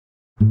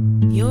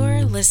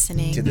You're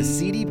listening to the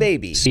CD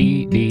Baby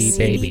CD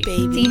Baby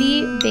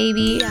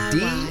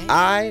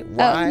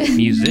DIY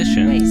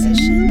Musician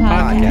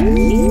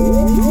Podcast.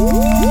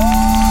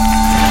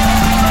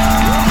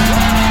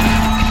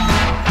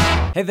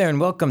 Hey there,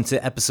 and welcome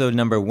to episode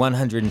number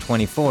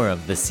 124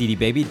 of the CD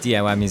Baby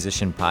DIY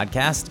Musician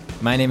Podcast.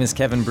 My name is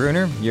Kevin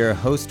Bruner, your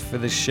host for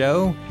the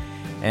show.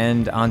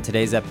 And on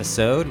today's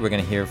episode, we're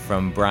going to hear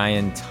from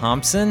Brian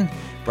Thompson.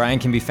 Brian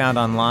can be found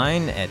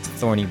online at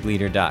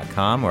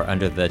thornybleeder.com or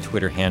under the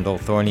Twitter handle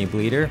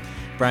thornybleeder.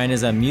 Brian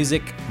is a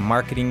music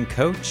marketing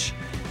coach,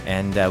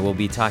 and we'll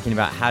be talking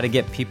about how to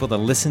get people to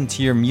listen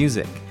to your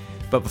music.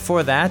 But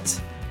before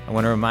that, I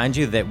want to remind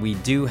you that we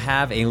do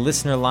have a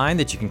listener line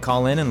that you can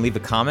call in and leave a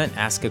comment,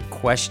 ask a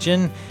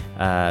question.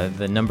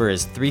 The number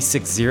is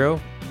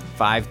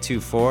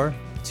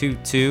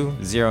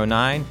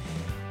 360-524-2209.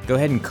 Go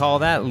ahead and call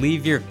that,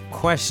 leave your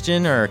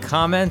question or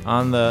comment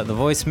on the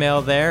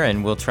voicemail there,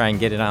 and we'll try and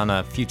get it on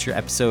a future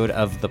episode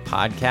of the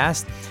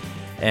podcast.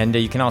 And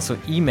you can also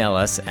email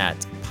us at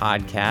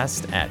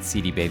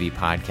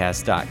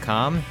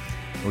podcast@cdbabypodcast.com.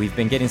 We've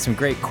been getting some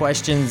great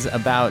questions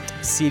about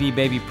CD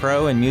Baby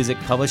Pro and music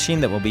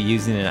publishing that we'll be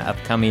using in an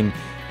upcoming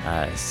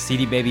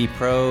CD Baby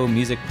Pro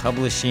Music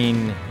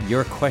Publishing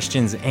Your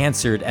Questions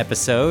Answered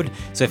episode.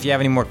 So if you have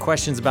any more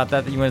questions about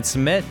that you want to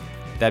submit,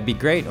 that'd be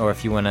great. Or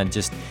if you want to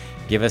just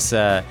give us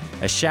a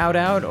shout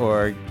out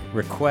or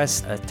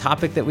request a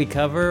topic that we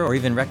cover or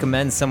even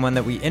recommend someone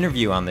that we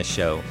interview on the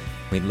show,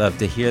 we'd love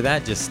to hear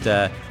that. Just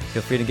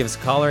feel free to give us a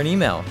call or an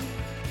email.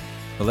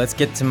 Well, let's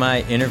get to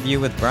my interview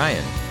with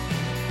Brian.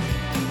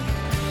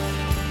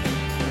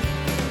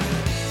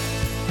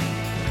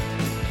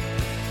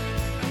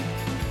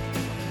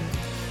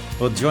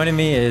 Well, joining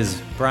me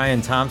is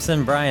Brian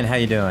Thompson. Brian, how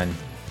you doing?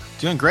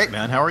 Doing great,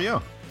 man. How are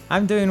you?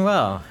 I'm doing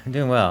well.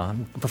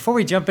 Before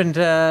we jump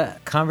into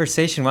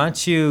conversation, why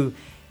don't you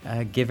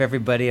give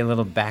everybody a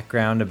little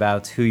background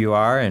about who you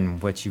are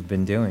and what you've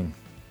been doing?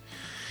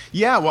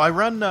 Yeah, well, I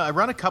run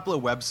a couple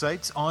of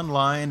websites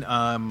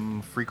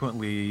online.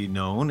 Frequently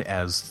known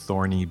as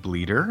Thorny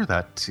Bleeder.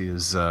 That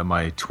is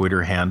my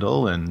Twitter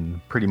handle,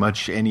 and pretty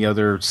much any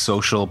other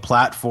social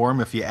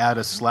platform. If you add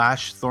a /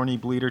 Thorny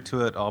Bleeder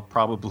to it, I'll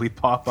probably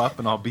pop up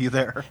and I'll be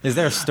there. Is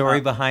there a story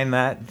behind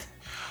that?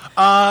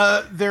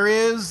 There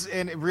is,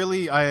 and it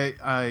really,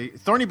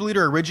 Thorny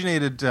Bleeder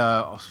originated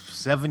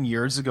 7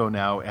 years ago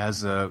now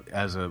as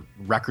a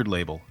record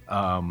label,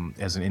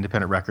 as an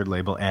independent record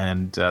label,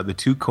 and the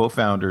two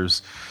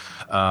co-founders,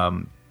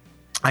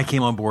 I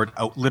came on board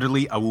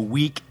literally a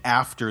week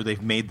after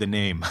they've made the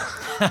name.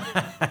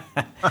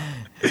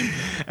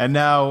 And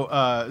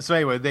now, so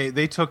anyway,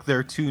 they took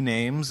their two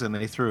names and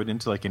they threw it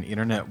into like an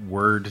internet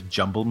word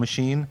jumble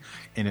machine,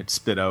 and it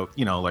spit out,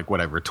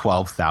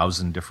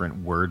 12,000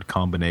 different word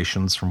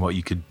combinations from what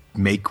you could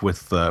make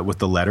with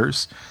the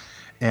letters.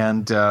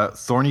 And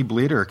Thorny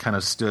Bleeder kind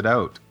of stood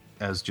out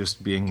as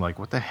just being like,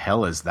 what the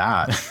hell is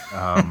that?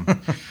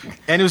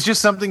 And it was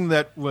just something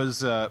that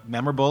was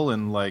memorable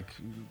and like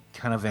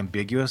kind of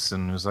ambiguous,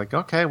 and it was like,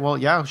 okay, well,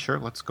 yeah, sure,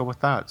 let's go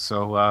with that.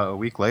 So a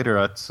week later,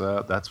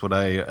 that's what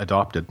I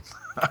adopted.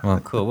 Well,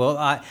 cool. Well,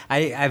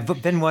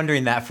 I've been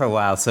wondering that for a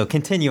while. So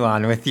continue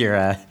on with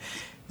your.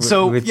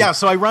 So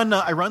I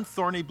run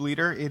Thorny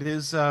Bleeder. It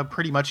is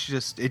pretty much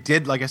just,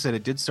 like I said,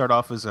 it did start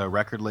off as a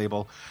record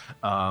label,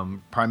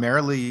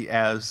 primarily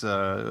as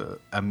a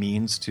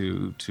means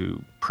to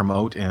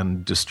promote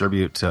and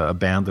distribute a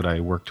band that I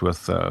worked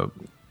with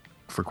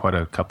for quite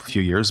a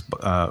few years,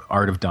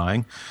 Art of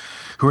Dying,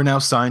 who are now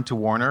signed to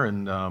Warner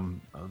and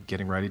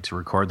getting ready to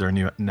record their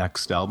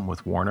next album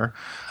with Warner.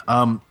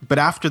 But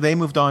after they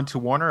moved on to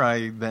Warner,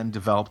 I then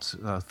developed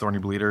Thorny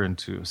Bleeder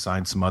and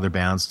signed some other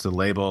bands to the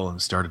label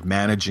and started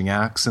managing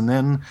acts. And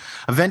then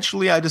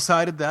eventually I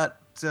decided that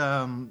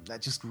that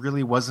just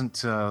really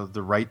wasn't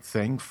the right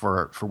thing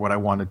for what I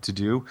wanted to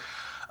do.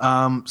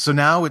 So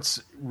now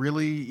it's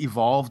really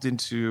evolved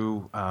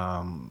into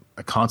a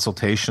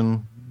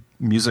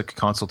music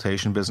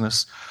consultation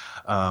business.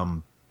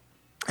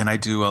 And I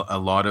do a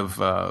lot of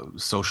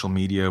social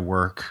media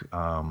work,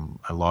 I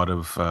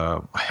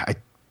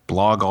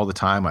blog all the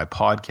time, I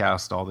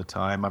podcast all the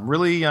time. I'm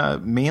really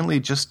mainly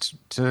just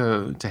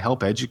to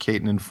help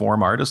educate and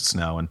inform artists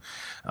now and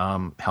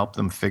help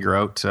them figure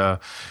out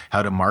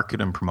how to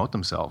market and promote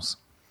themselves.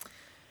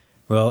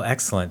 Well,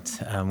 excellent.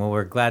 Well,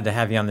 we're glad to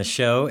have you on the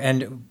show.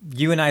 And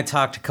you and I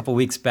talked a couple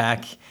weeks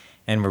back,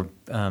 and we're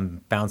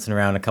bouncing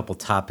around a couple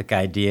topic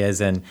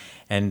ideas. And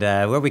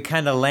where we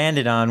kind of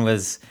landed on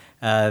was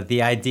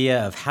the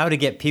idea of how to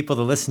get people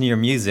to listen to your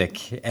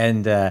music.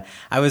 And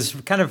I was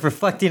kind of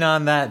reflecting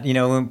on that,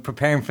 when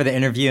preparing for the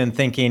interview and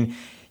thinking,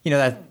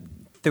 that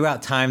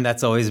throughout time,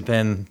 that's always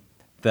been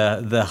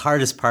the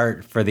hardest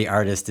part for the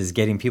artist, is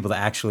getting people to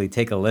actually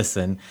take a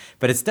listen.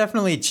 But it's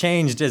definitely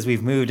changed as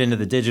we've moved into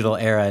the digital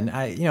era. And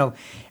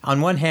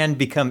on one hand,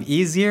 become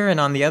easier, and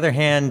on the other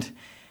hand,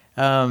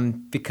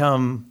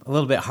 become a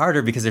little bit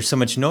harder because there's so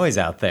much noise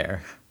out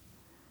there.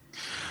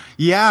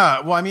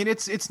 Yeah, well, I mean,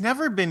 it's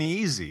never been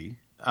easy.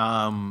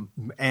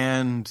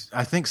 And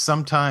I think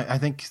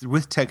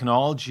with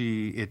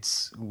technology,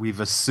 we've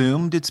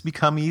assumed it's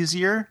become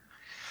easier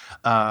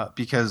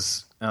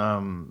because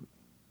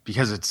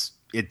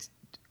it's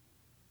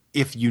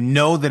if you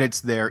know that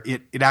it's there,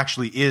 it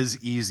actually is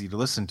easy to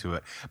listen to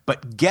it.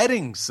 But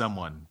getting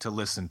someone to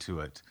listen to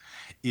it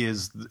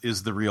is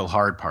the real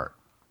hard part.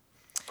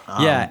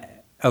 Yeah.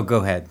 Oh, go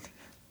ahead.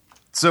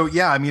 So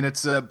yeah, I mean,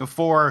 it's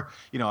before,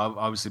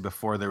 obviously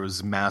before there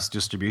was mass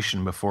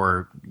distribution,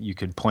 before you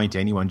could point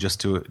anyone just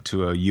to a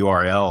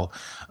URL,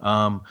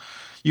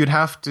 you'd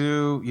have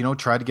to,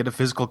 try to get a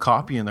physical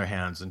copy in their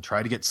hands and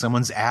try to get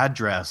someone's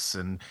address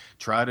and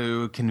try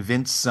to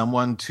convince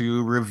someone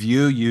to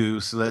review you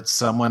so that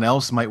someone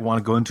else might want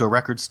to go into a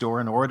record store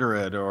and order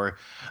it. Or,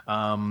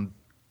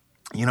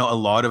 a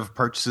lot of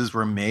purchases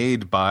were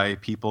made by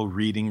people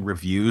reading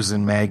reviews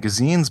in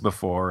magazines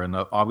before. And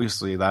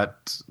obviously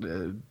that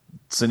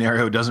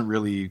scenario doesn't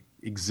really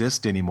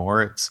exist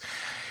anymore.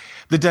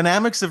 The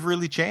dynamics have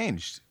really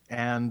changed.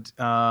 And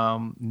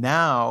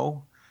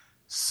now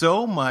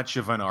so much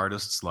of an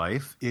artist's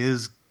life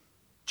is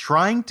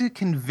trying to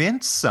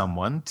convince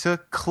someone to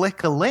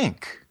click a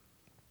link.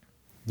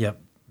 Yep.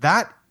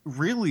 That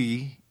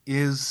really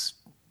is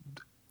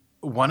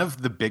one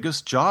of the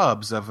biggest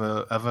jobs of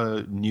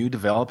a new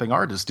developing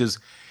artist, is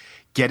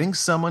getting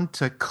someone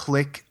to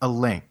click a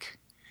link.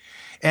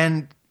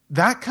 And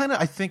that kind of,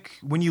 I think,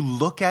 when you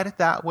look at it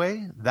that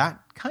way,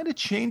 that kind of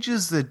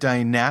changes the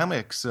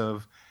dynamics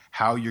of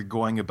how you're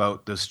going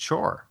about this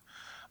chore.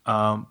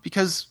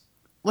 Because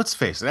let's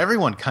face it,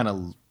 everyone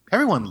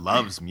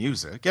loves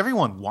music.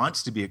 Everyone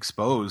wants to be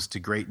exposed to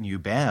great new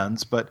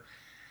bands, but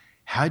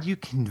how do you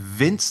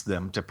convince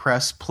them to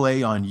press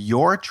play on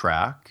your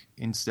track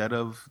instead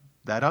of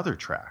that other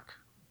track?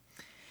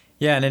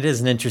 Yeah, and it is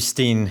an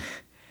interesting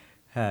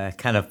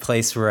kind of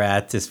place we're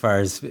at as far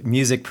as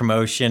music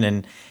promotion,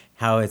 and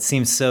how it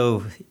seems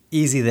so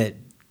easy that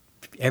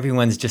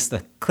everyone's just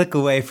a click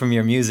away from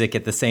your music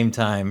at the same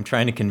time,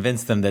 trying to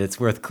convince them that it's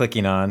worth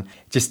clicking on.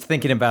 Just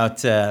thinking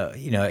about,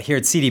 here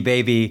at CD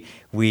Baby,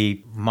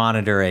 we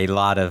monitor a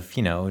lot of,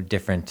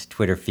 different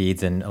Twitter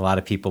feeds, and a lot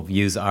of people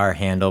use our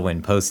handle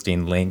when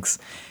posting links.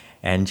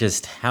 And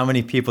just how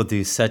many people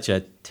do such a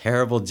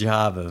terrible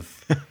job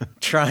of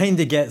trying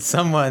to get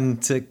someone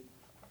to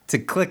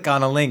click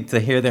on a link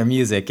to hear their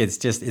music.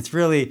 It's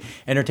really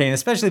entertaining,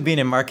 especially being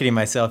in marketing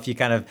myself. You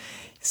kind of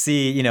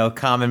see,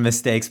 common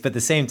mistakes, but at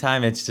the same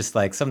time, it's just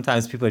like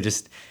sometimes people are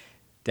just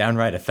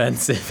downright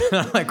offensive.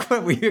 And I'm like,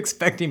 what were you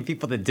expecting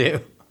people to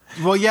do?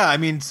 Well, yeah, I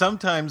mean,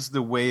 sometimes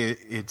the way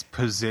it's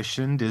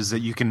positioned is that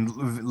you can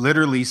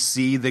literally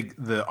see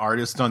the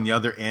artist on the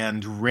other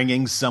end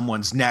wringing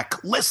someone's neck.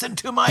 Listen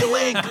to my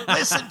link.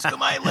 Listen to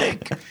my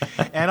link.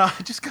 And I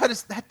just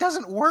that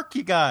doesn't work,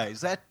 you guys.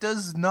 That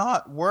does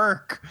not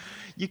work.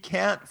 You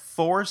can't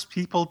force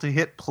people to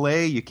hit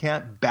play. You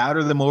can't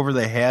batter them over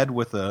the head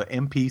with a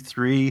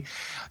MP3.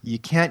 You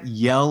can't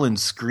yell and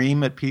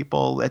scream at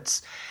people.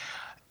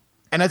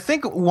 And I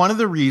think one of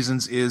the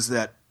reasons is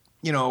that,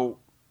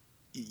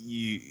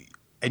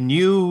 a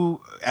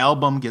new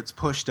album gets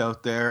pushed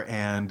out there,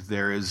 and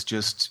there is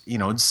just,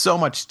 so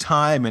much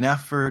time and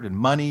effort and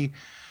money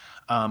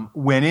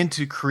went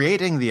into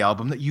creating the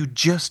album that you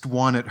just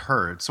want it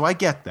heard. So I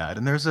get that.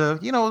 And there's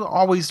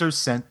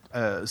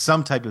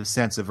some type of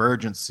sense of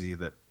urgency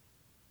that,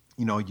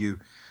 you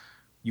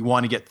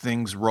want to get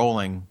things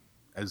rolling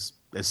as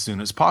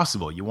soon as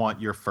possible. You want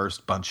your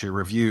first bunch of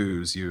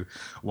reviews. You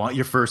want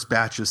your first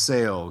batch of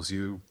sales.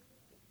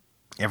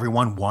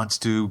 Everyone wants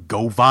to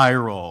go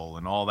viral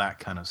and all that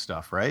kind of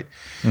stuff, right?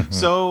 Mm-hmm.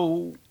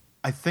 So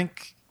I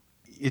think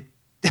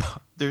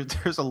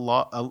there's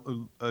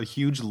a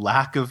huge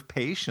lack of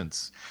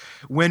patience,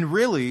 when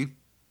really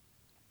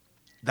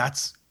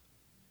that's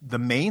the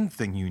main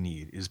thing you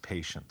need is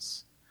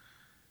patience.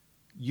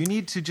 You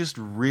need to just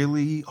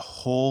really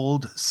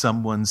hold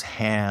someone's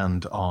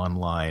hand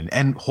online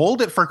and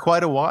hold it for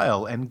quite a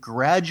while and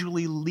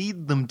gradually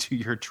lead them to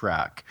your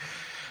track.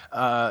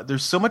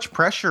 There's so much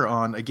pressure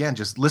on, again,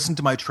 just listen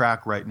to my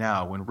track right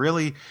now, when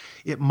really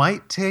it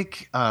might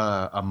take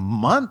a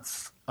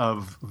month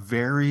of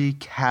very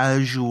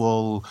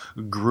casual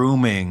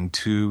grooming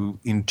to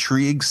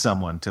intrigue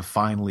someone to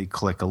finally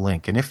click a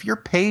link. And if you're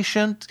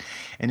patient,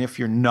 and if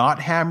you're not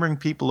hammering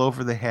people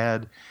over the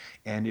head,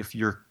 and if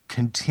you're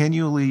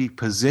continually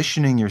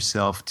positioning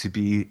yourself to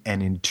be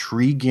an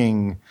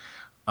intriguing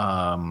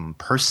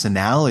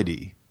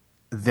personality,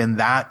 then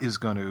that is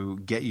going to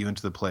get you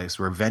into the place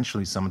where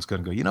eventually someone's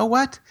going to go, you know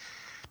what?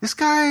 This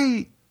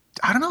guy,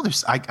 I don't know.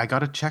 I got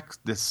to check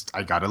this.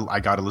 I got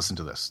to listen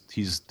to this.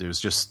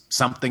 There's just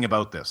something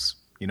about this.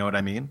 You know what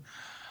I mean?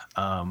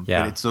 Yeah.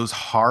 But it's those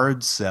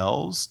hard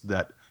sells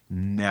that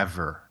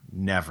never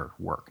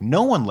work.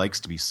 No one likes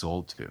to be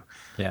sold to.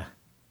 Yeah.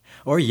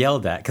 Or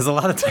yelled at, because a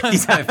lot of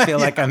times I feel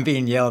like I'm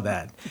being yelled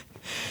at.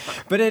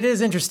 But it is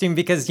interesting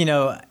because,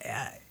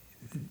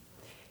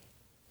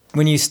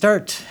 when you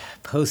start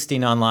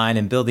posting online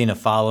and building a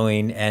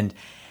following, and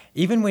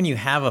even when you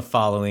have a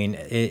following,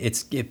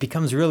 it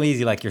becomes real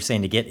easy, like you're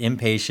saying, to get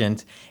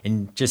impatient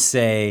and just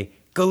say,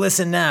 go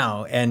listen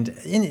now. And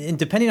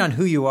depending on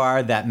who you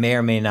are, that may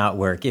or may not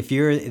work. If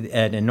you're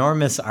an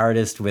enormous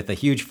artist with a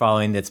huge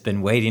following that's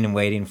been waiting and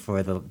waiting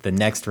for the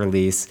next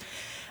release,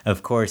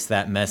 of course,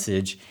 that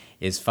message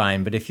is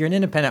fine. But if you're an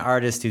independent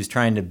artist who's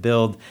trying to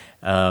build,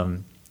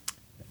 kind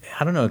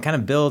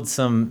of build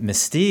some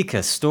mystique,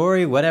 a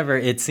story, whatever,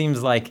 it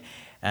seems like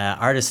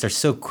artists are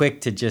so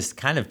quick to just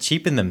kind of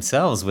cheapen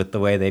themselves with the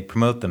way they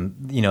promote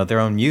their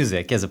own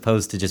music, as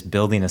opposed to just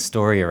building a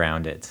story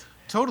around it.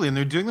 Totally, and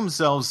they're doing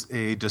themselves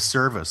a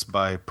disservice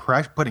by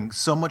putting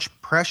so much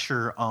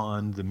pressure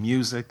on the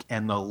music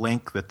and the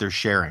link that they're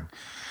sharing.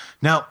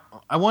 Now,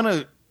 I want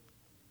to,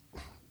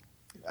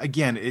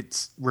 again,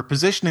 we're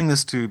positioning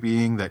this to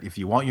being that if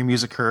you want your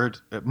music heard,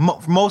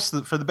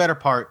 for the better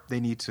part, they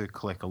need to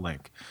click a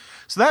link.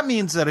 So that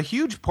means that a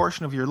huge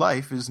portion of your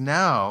life is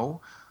now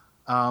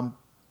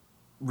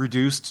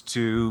reduced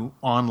to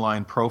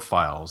online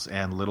profiles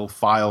and little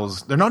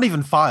files. They're not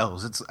even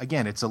files. It's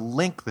a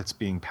link that's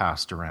being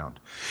passed around.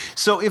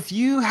 So if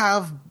you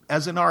have,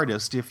 as an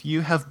artist, if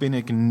you have been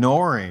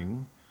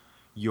ignoring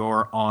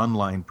your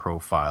online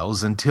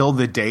profiles until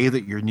the day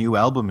that your new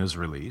album is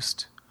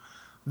released,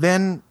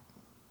 then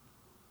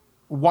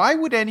why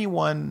would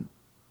anyone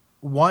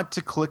want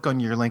to click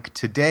on your link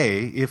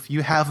today if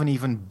you haven't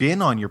even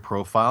been on your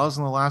profiles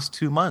in the last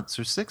 2 months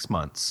or 6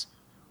 months,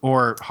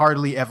 or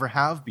hardly ever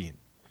have been?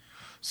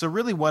 So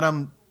really what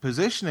I'm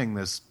positioning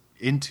this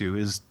into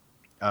is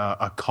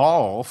a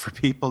call for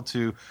people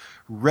to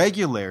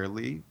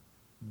regularly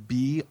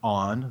be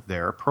on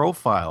their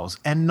profiles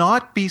and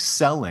not be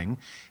selling,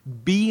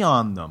 be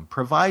on them,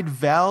 provide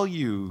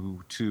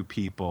value to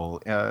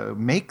people,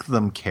 make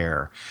them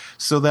care,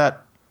 so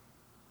that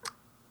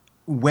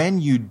when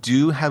you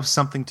do have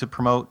something to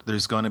promote,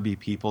 there's going to be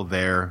people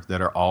there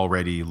that are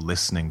already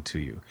listening to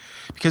you.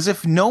 Because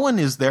if no one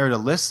is there to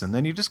listen,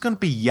 then you're just going to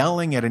be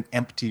yelling at an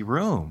empty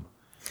room.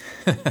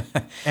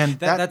 And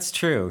that's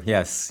true.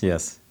 Yes.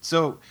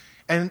 So,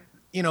 and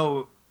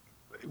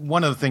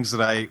one of the things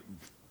that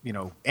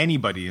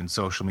anybody in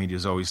social media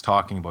is always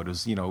talking about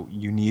is,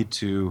 you need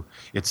to,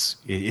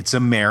 it's a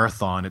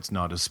marathon, it's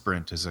not a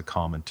sprint, is a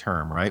common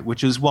term, right?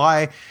 Which is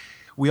why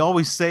we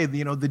always say,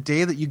 the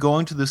day that you go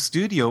into the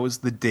studio is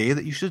the day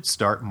that you should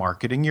start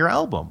marketing your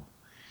album.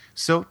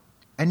 So,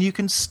 and you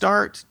can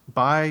start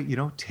by,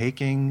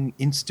 taking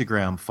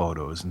Instagram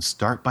photos and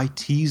start by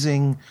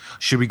teasing.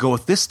 Should we go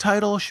with this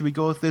title? Should we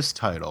go with this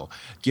title?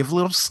 Give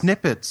little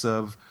snippets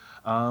of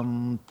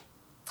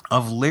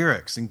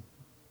lyrics, and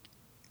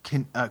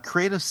can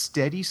create a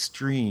steady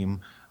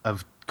stream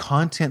of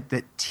content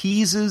that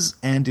teases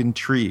and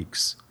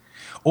intrigues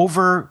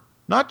over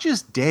not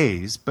just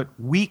days, but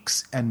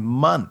weeks and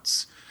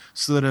months,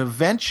 so that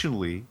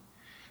eventually,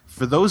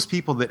 for those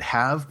people that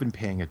have been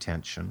paying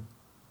attention,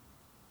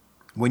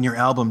 when your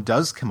album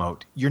does come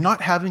out, you're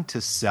not having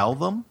to sell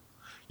them,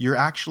 you're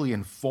actually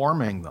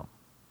informing them.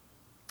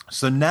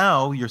 So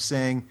now you're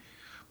saying,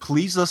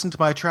 please listen to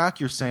my track.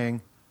 You're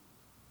saying,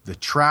 the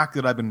track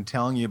that I've been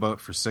telling you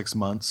about for 6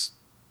 months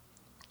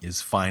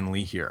is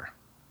finally here.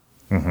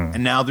 Mm-hmm.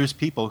 And now there's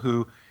people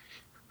who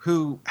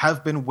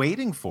have been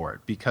waiting for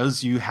it,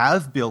 because you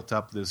have built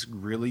up this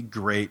really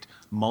great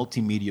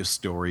multimedia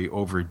story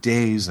over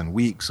days and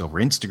weeks, over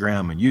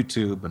Instagram and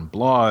YouTube and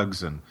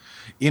blogs and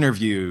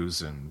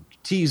interviews and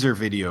teaser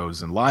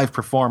videos and live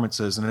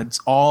performances, and it's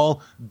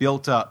all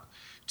built up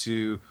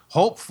to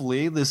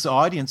hopefully this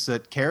audience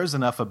that cares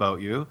enough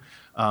about you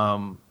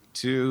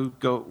to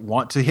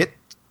want to hit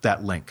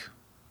that link.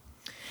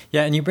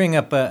 Yeah, and you bring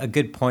up a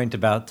good point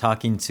about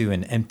talking to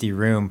an empty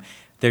room.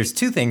 There's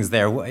two things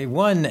there.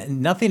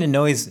 One, nothing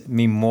annoys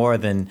me more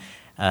than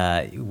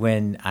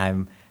when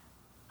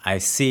I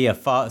see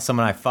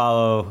someone I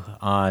follow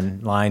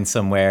online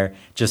somewhere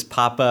just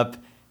pop up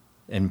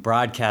and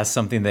broadcast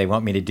something they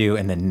want me to do,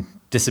 and then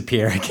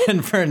disappear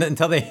again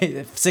until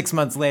 6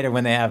 months later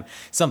when they have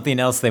something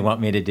else they want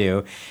me to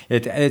do.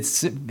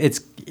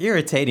 It's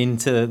irritating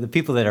to the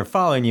people that are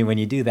following you when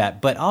you do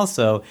that. But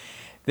also,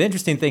 the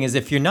interesting thing is,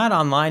 if you're not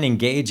online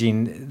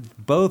engaging,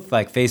 both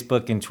like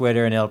Facebook and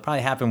Twitter, and it'll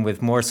probably happen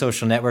with more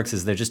social networks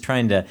as they're just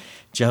trying to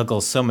juggle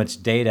so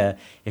much data.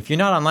 If you're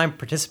not online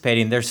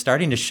participating, they're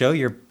starting to show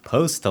your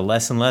posts to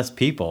less and less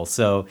people.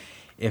 So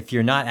if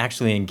you're not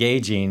actually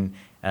engaging,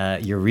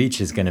 your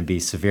reach is going to be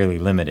severely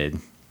limited.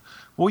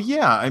 Well,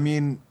 yeah. I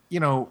mean,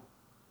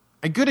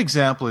 a good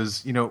example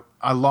is,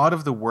 a lot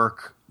of the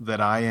work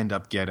that I end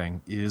up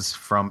getting is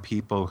from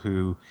people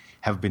who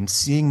have been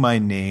seeing my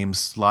name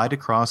slide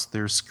across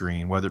their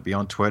screen, whether it be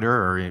on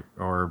Twitter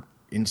or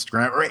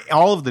Instagram or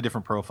all of the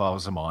different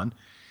profiles I'm on.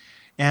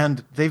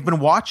 And they've been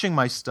watching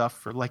my stuff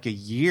for like a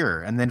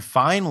year. And then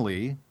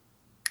finally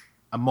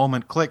a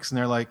moment clicks, and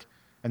they're like,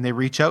 and they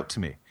reach out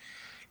to me.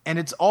 And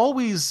it's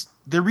always,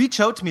 they reach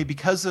out to me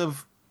because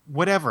of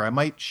whatever. I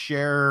might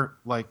share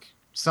like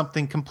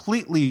something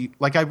completely,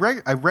 like I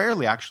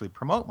rarely actually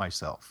promote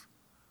myself.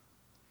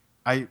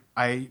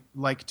 I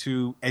like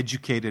to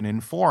educate and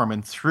inform,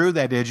 and through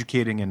that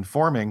educating and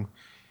informing,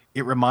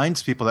 it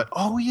reminds people that,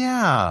 oh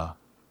yeah,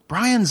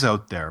 Brian's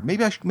out there.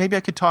 Maybe I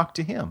could talk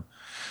to him.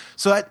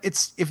 So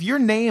it's, if your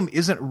name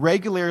isn't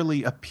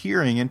regularly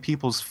appearing in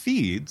people's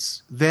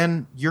feeds,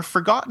 then you're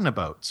forgotten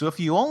about. So if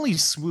you only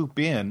swoop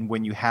in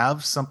when you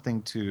have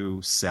something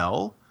to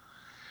sell,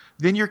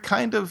 then you're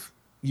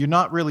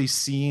not really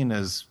seen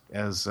as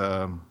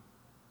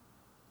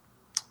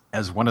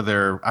one of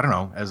their, I don't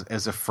know,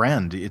 as a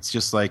friend. It's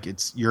just like,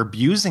 you're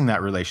abusing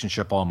that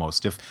relationship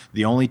almost if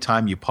the only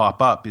time you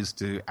pop up is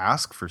to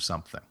ask for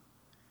something.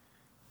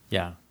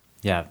 Yeah.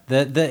 Yeah.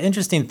 The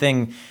interesting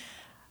thing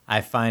I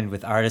find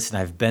with artists, and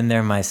I've been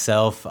there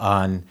myself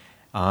on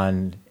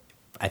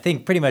I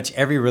think pretty much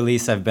every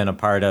release I've been a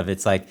part of,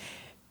 it's like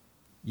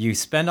you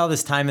spend all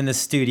this time in the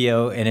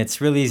studio and it's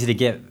really easy to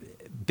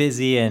get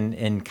busy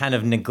and kind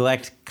of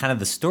neglect kind of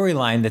the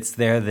storyline that's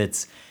there,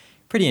 that's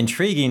pretty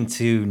intriguing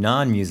to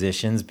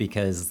non-musicians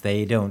because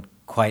they don't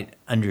quite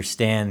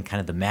understand kind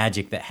of the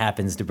magic that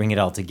happens to bring it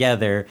all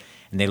together,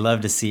 and they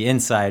love to see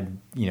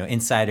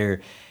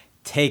insider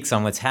takes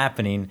on what's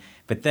happening.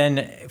 But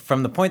then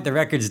from the point the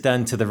record's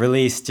done to the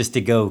release, just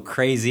to go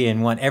crazy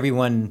and want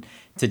everyone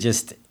to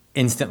just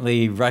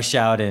instantly rush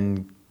out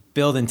and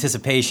build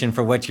anticipation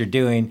for what you're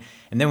doing.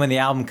 And then when the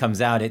album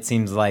comes out, it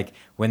seems like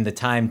when the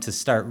time to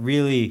start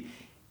really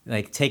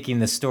like taking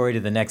the story to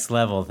the next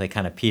level, they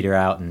kind of peter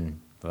out and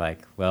like,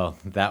 well,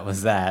 that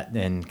was that,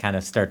 and kind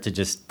of start to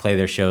just play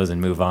their shows and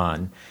move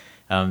on.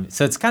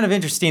 So it's kind of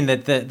interesting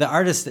that the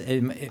artists,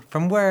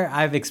 from where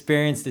I've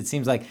experienced, it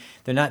seems like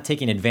they're not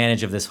taking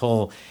advantage of this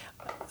whole,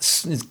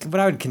 what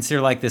I would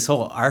consider like this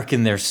whole arc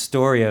in their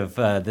story of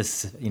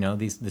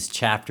this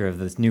chapter of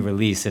this new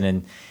release,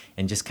 and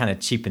just kind of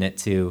cheapen it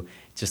to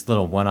just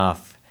little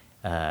one-off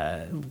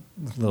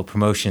little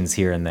promotions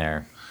here and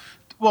there.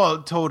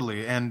 Well,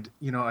 totally. And,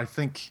 I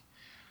think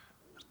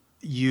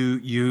you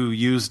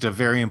used a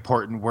very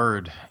important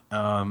word,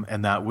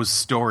 and that was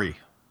story.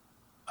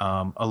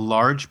 A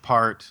large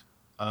part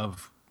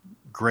of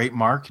great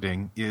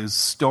marketing is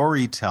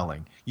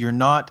storytelling. You're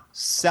not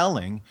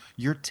selling,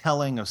 you're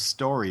telling a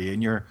story,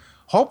 and you're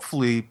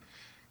hopefully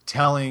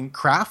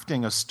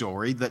crafting a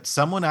story that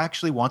someone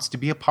actually wants to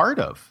be a part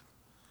of.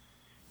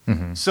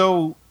 Mm-hmm.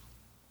 So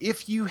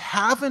if you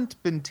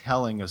haven't been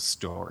telling a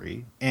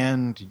story,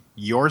 and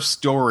your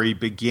story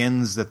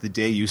begins at the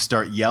day you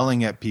start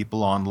yelling at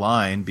people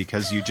online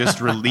because you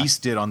just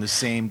released it on the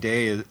same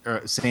day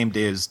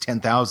as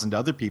 10,000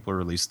 other people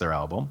released their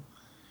album,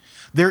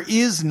 there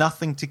is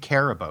nothing to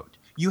care about.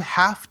 You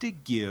have to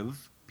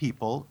give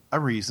people a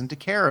reason to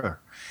care.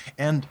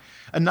 And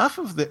enough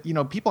of the,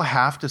 people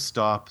have to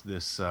stop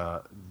this,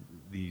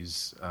 you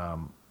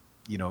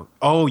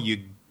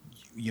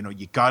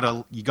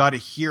gotta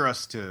hear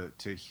us to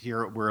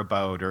hear what we're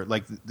about, or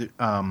like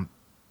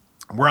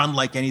we're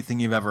unlike anything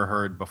you've ever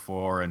heard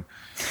before, and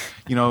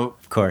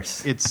of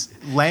course, it's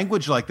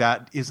language like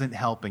that isn't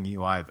helping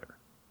you either.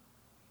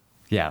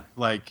 Yeah,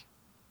 like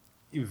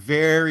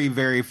very,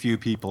 very few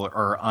people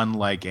are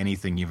unlike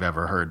anything you've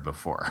ever heard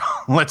before.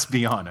 Let's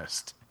be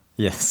honest.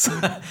 Yes,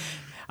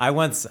 I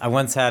once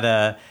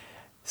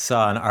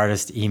saw an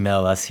artist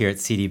email us here at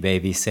CD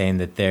Baby saying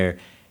that their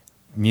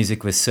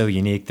music was so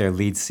unique, their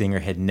lead singer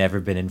had never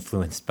been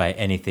influenced by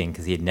anything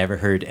because he had never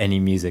heard any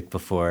music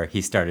before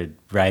he started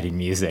writing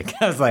music.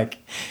 I was like,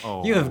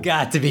 You have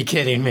got to be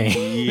kidding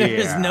me. Yeah.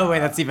 There's no way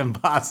that's even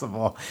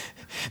possible.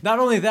 Not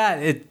only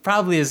that, it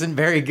probably isn't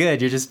very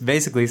good. You're just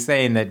basically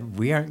saying that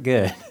we aren't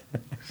good.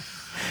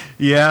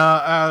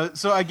 Yeah.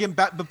 So again,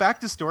 back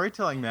to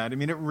storytelling, Matt. I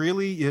mean, it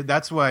really,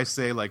 that's why I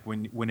say, like,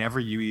 whenever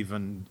you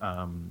even,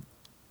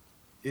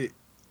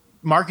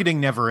 marketing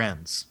never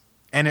ends.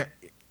 And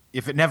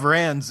if it never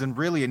ends, then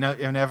really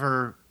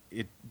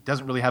it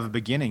doesn't really have a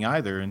beginning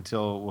either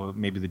until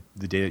maybe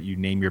the day that you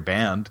name your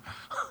band.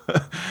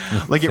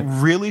 Like, it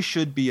really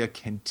should be a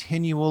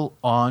continual,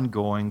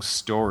 ongoing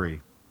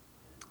story.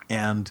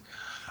 And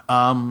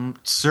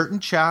certain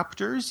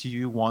chapters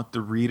you want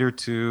the reader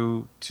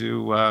to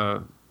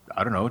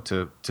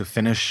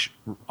finish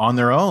on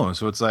their own.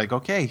 So it's like,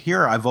 okay,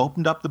 here, I've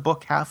opened up the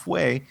book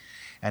halfway,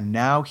 and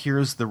now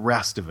here's the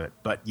rest of it.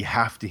 But you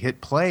have to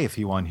hit play if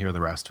you want to hear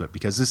the rest of it,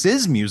 because this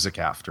is music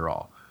after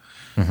all.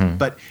 Mm-hmm.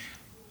 But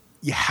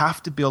you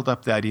have to build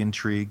up that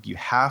intrigue. You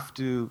have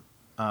to,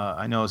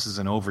 I know this is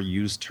an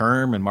overused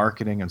term in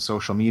marketing and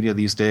social media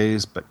these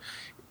days, but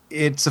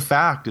it's a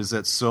fact, is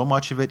that so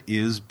much of it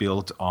is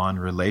built on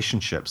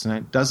relationships. And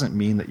it doesn't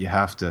mean that you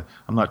have to,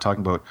 I'm not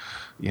talking about,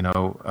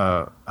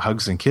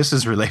 hugs and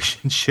kisses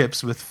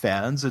relationships with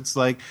fans. It's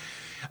like,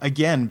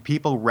 again,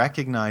 people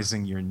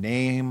recognizing your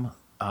name,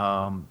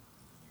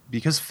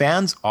 because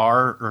fans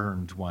are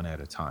earned one at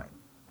a time.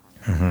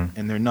 Mm-hmm.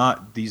 And they're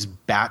not these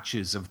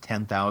batches of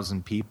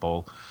 10,000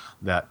 people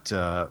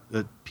that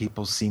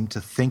people seem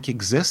to think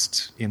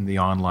exist in the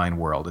online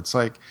world. It's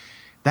like,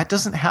 that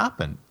doesn't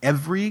happen.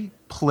 Every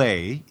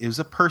play is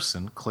a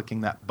person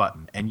clicking that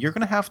button, and you're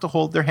going to have to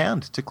hold their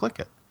hand to click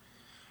it.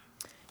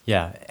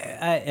 Yeah,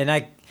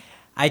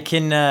 I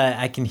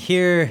can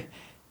hear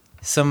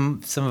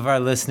some of our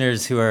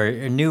listeners who are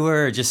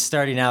newer or just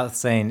starting out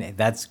saying,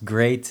 that's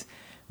great,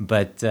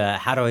 but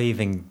how do I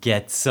even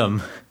get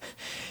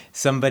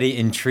somebody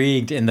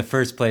intrigued in the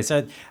first place?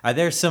 Are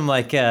there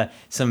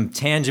some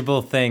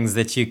tangible things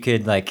that you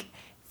could, like,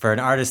 for an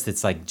artist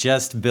that's like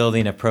just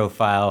building a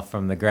profile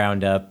from the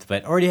ground up,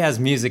 but already has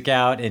music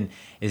out and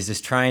is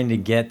just trying to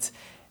get,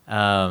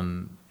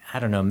 I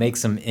don't know, make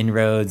some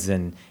inroads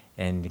and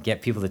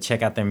get people to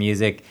check out their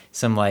music,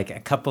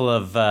 a couple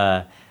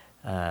of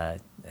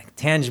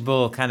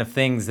tangible kind of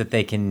things that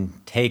they can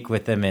take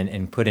with them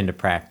and put into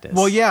practice?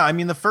 Well, yeah, I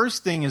mean, the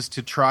first thing is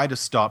to try to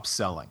stop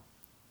selling.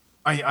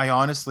 I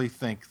honestly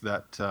think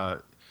that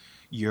an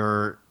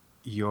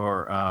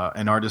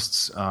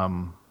artist's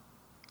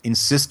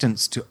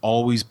insistence to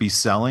always be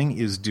selling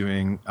is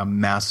doing a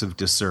massive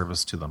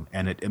disservice to them,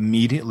 and it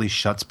immediately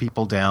shuts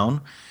people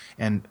down,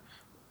 and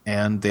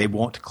they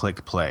won't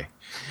click play.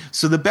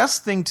 So the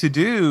best thing to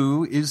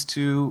do is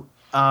to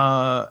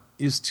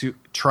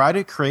try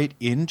to create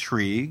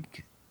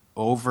intrigue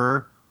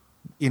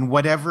in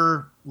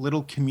whatever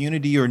little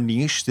community or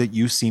niche that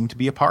you seem to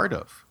be a part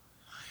of.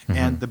 Mm-hmm.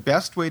 And the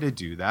best way to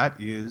do that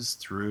is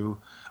through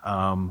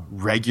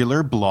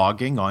regular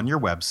blogging on your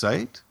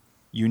website.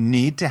 You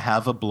need to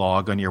have a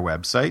blog on your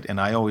website,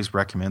 and I always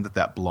recommend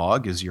that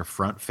blog is your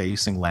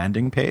front-facing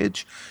landing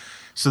page,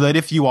 so that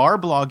if you are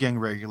blogging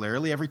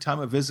regularly, every time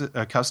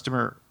a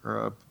customer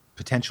or a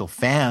potential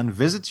fan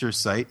visits your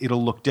site,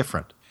 it'll look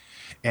different.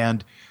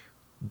 And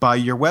by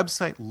your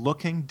website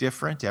looking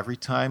different every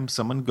time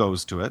someone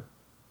goes to it,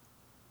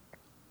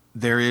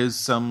 there is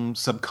some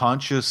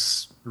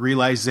subconscious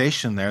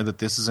realization there that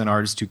this is an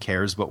artist who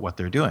cares about what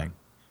they're doing,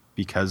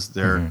 because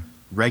they're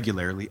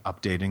regularly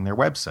updating their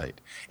website.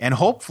 And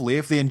hopefully,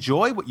 if they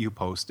enjoy what you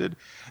posted,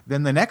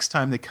 then the next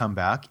time they come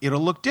back,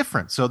 it'll look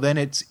different. So then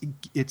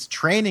it's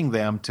training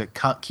them to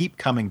keep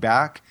coming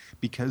back,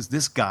 because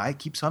this guy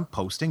keeps on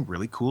posting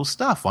really cool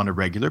stuff on a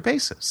regular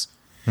basis.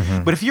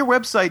 Mm-hmm. But if your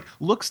website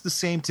looks the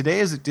same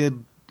today as it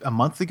did a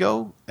month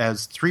ago,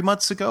 as 3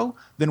 months ago,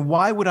 then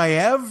why would I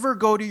ever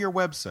go to your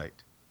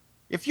website?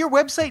 If your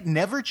website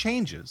never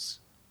changes,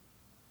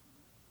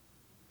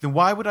 then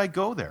why would I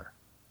go there?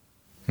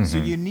 So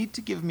you need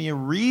to give me a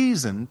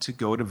reason to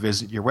go to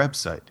visit your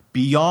website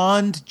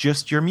beyond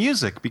just your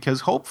music,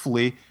 because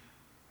hopefully,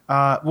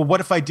 what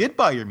if I did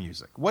buy your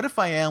music? What if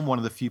I am one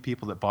of the few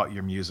people that bought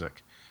your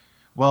music?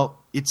 Well,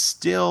 you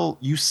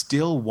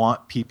still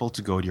want people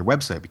to go to your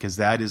website, because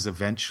that is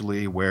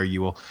eventually where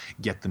you will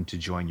get them to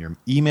join your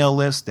email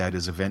list. That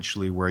is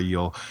eventually where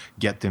you'll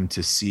get them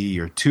to see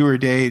your tour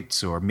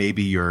dates, or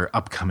maybe your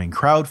upcoming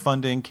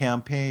crowdfunding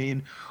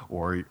campaign,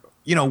 or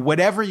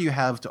whatever you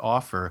have to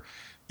offer.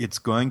 It's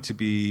going to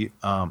be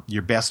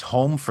your best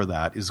home for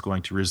that is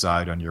going to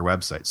reside on your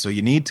website. So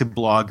you need to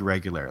blog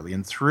regularly,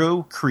 and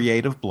through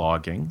creative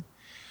blogging,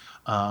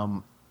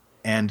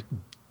 and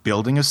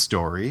building a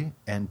story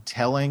and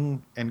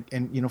telling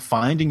and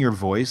finding your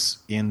voice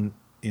in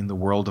the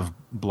world of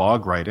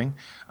blog writing,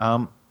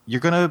 you're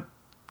going to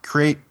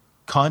create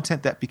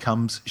content that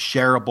becomes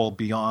shareable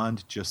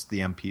beyond just the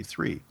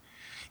MP3.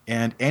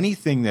 And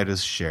anything that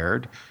is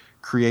shared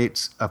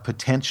creates a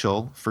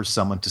potential for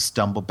someone to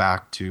stumble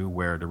back to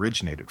where it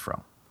originated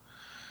from.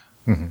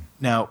 Mm-hmm.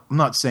 Now, I'm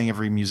not saying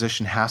every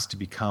musician has to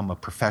become a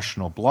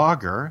professional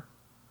blogger,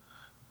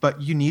 but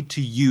you need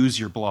to use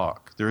your blog.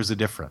 There is a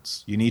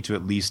difference. You need to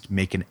at least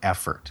make an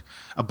effort.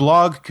 A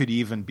blog could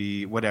even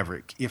be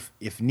whatever.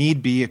 If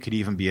need be, it could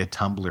even be a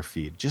Tumblr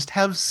feed. Just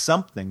have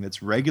something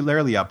that's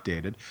regularly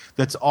updated,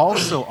 that's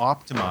also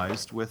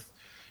optimized with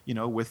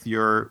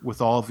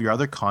all of your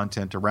other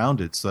content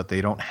around it, so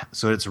that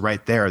so it's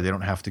right there. They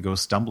don't have to go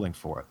stumbling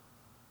for it.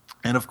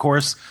 And of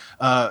course,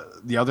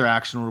 the other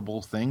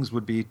actionable things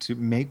would be to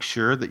make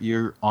sure that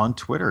you're on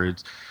Twitter.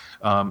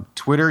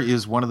 Twitter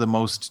is one of the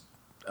most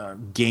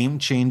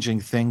game-changing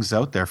things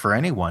out there for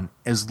anyone,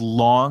 as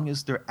long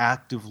as they're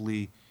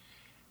actively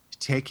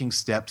taking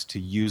steps to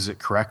use it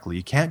correctly.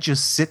 You can't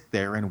just sit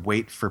there and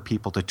wait for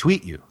people to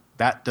tweet you.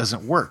 That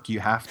doesn't work. You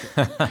have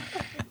to.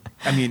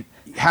 I mean,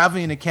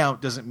 having an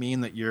account doesn't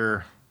mean that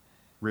you're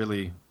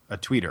really a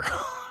tweeter.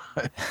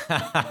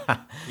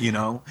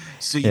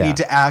 So you need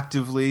to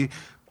actively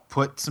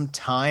put some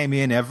time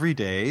in every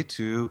day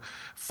to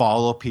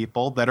follow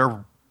people that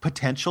are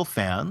potential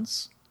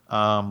fans,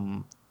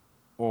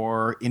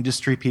 or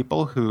industry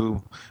people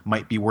who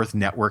might be worth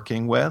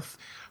networking with,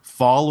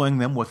 following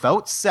them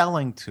without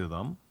selling to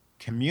them,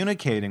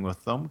 communicating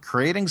with them,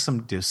 creating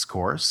some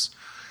discourse,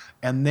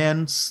 and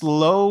then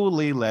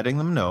slowly letting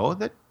them know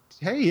that,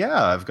 hey,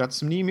 yeah, I've got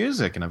some new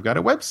music, and I've got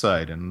a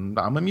website, and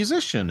I'm a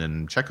musician,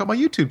 and check out my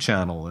YouTube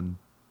channel, and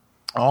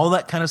all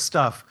that kind of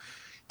stuff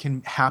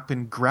can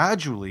happen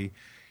gradually,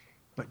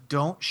 but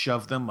don't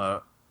shove them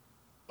a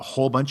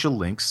whole bunch of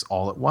links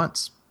all at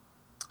once.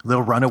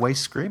 They'll run away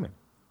screaming.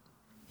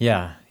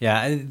 Yeah.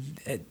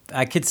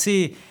 I could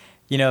see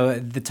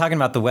talking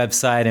about the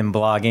website and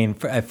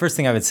blogging, first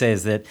thing I would say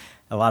is that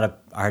a lot of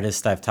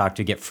artists I've talked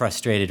to get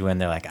frustrated when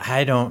they're like,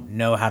 I don't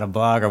know how to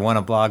blog or want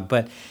to blog,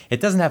 but it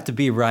doesn't have to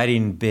be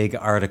writing big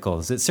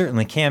articles. It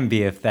certainly can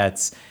be if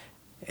that's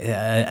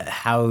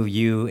how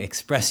you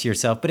express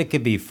yourself, but it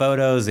could be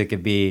photos, it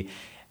could be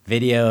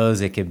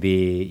videos, it could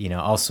be,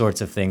 all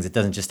sorts of things. It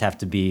doesn't just have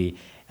to be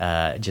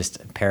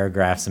just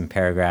paragraphs and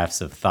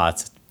paragraphs of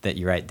thoughts that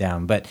you write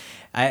down. But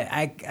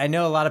I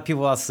know a lot of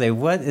people also say,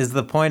 what is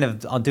the point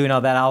of doing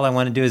all that? All I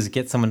want to do is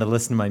get someone to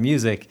listen to my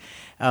music.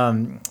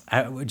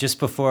 Just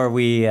before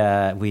we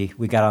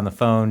got on the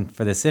phone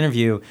for this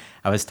interview,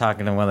 I was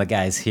talking to one of the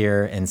guys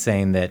here and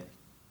saying that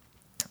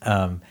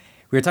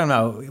we were talking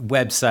about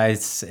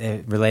websites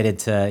related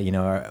to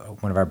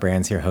one of our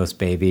brands here, Host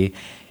Baby,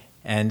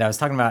 and I was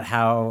talking about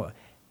how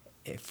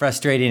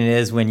frustrating it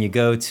is when you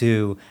go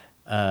to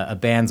a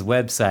band's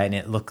website and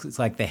it looks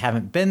like they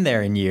haven't been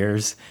there in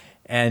years,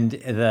 and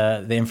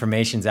the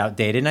information's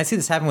outdated. And I see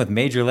this happen with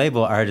major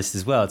label artists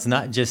as well. It's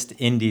not just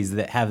indies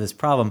that have this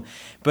problem.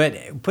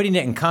 But putting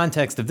it in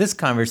context of this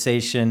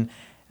conversation,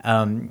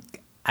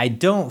 I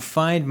don't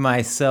find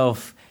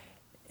myself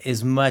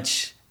as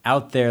much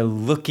out there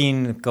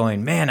looking,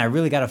 going, man, I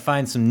really got to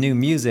find some new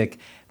music.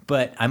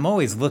 But I'm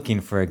always looking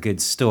for a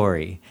good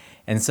story.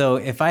 And so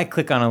if I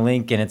click on a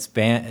link and it's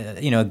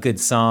a good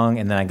song,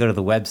 and then I go to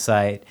the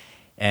website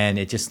and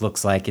it just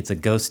looks like it's a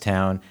ghost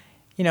town,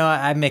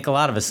 I make a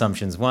lot of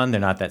assumptions. One, they're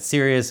not that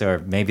serious, or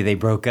maybe they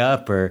broke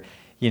up, or,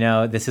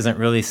 this isn't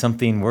really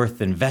something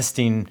worth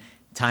investing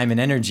time and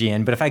energy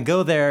in. But if I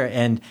go there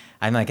and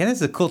I'm like, hey, this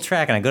is a cool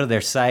track, and I go to their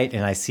site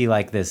and I see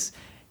like this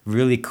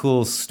really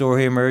cool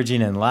story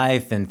emerging in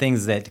life and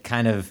things that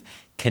kind of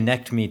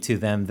connect me to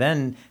them,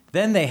 then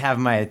they have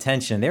my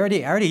attention. I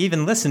already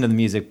even listen to the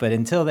music, but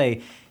until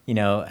they,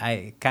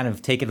 I kind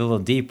of take it a little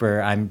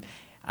deeper, I'm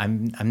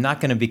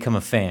not going to become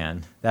a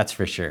fan. That's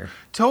for sure.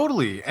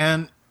 Totally.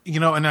 And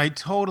I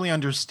totally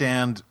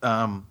understand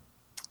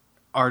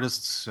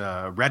artists'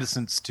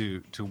 reticence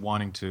to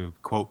wanting to,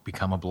 quote,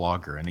 become a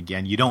blogger. And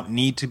again, you don't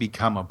need to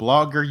become a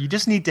blogger. You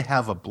just need to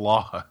have a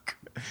blog,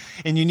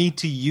 and you need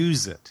to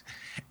use it.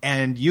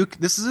 And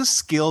this is a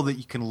skill that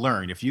you can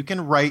learn. If you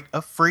can write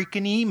a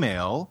freaking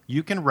email,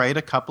 you can write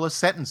a couple of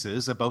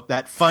sentences about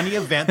that funny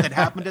event that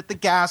happened at the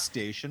gas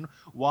station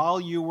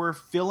while you were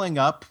filling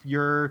up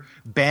your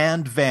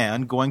band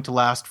van going to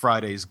last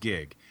Friday's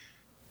gig.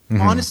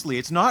 Mm-hmm. Honestly,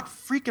 it's not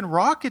freaking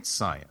rocket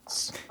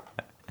science.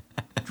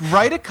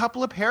 Write a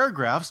couple of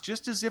paragraphs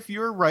just as if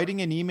you're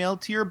writing an email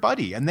to your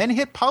buddy, and then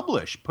hit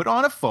publish. Put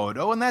on a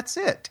photo, and that's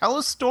it. Tell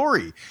a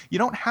story. You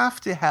don't have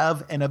to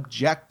have an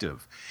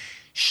objective.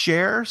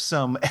 Share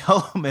some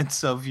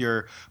elements of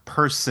your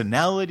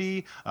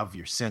personality, of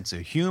your sense of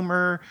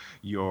humor,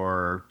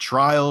 your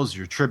trials,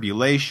 your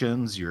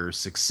tribulations, your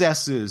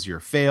successes,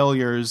 your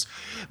failures.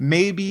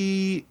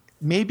 Maybe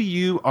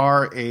you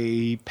are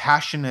a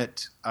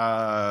passionate,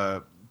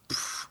 Lego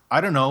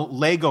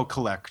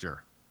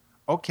collector.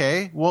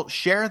 Okay, well,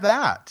 share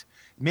that.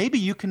 Maybe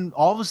you can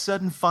all of a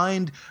sudden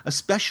find a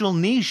special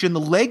niche in the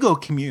Lego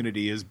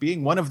community as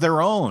being one of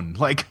their own.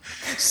 Like,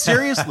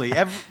 seriously,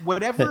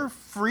 whatever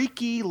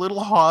freaky little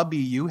hobby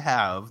you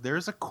have,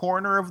 there's a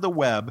corner of the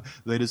web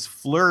that is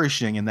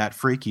flourishing in that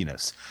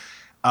freakiness.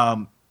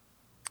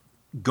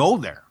 Go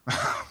there.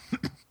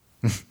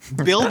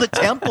 Build a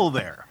temple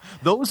there.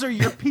 Those are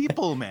your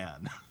people,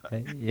 man.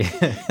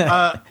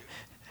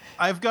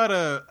 I've got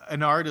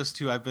an artist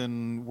who I've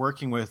been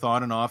working with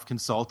on and off,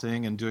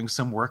 consulting and doing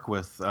some work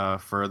with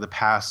for the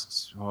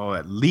past,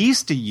 at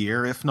least a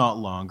year, if not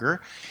longer.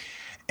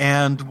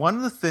 And one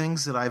of the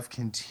things that I've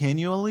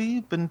continually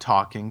been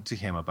talking to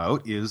him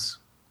about is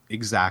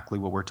exactly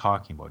what we're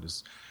talking about,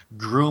 is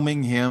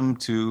grooming him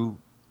to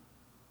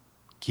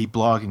keep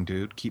blogging,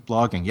 dude. Keep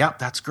blogging. Yeah,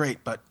 that's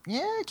great. But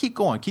keep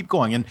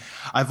going. And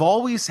I've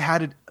always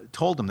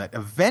told him that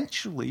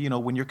eventually,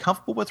 when you're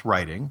comfortable with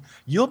writing,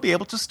 you'll be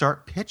able to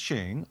start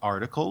pitching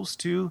articles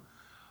to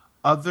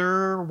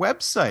other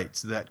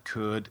websites that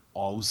could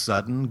all of a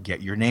sudden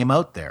get your name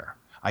out there.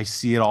 I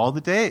see it all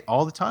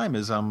the time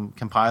as I'm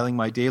compiling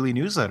my daily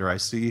newsletter. I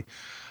see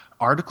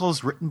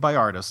articles written by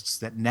artists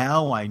that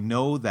now I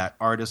know that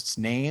artist's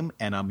name,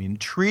 and I'm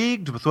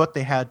intrigued with what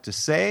they had to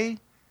say,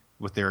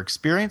 with their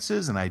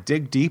experiences, and I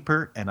dig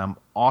deeper, and I'm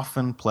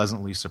often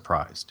pleasantly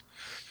surprised.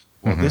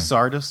 Well, this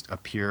artist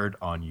appeared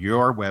on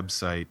your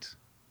website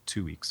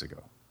 2 weeks ago.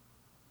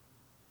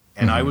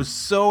 And I was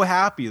so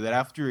happy that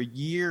after a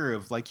year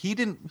of he'd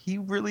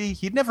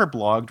never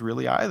blogged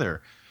really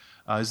either.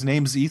 His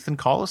name's Ethan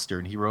Collister,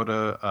 and he wrote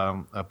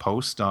a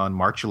post on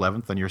March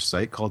 11th on your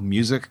site called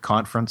Music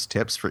Conference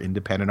Tips for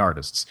Independent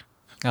Artists.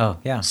 Oh,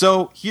 yeah.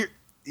 So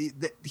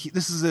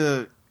this is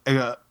a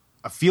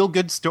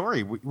feel-good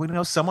story. We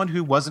know someone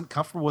who wasn't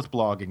comfortable with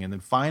blogging, and then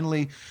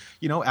finally,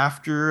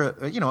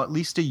 after at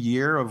least a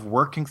year of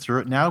working through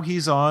it, now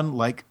he's on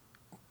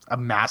a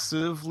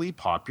massively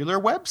popular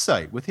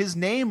website with his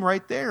name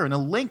right there and a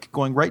link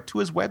going right to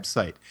his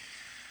website.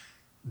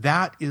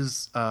 That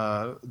is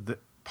the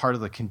part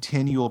of the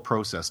continual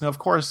process. Now, of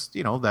course,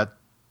 that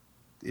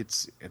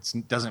it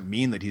doesn't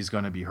mean that he's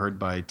going to be heard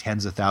by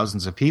tens of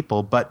thousands of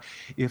people. But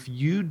if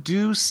you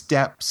do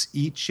steps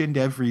each and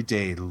every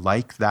day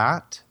like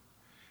that,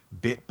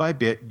 bit by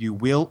bit, you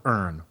will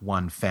earn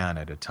one fan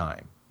at a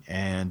time.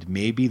 And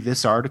maybe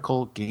this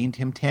article gained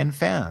him 10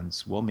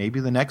 fans. Well, maybe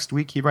the next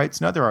week he writes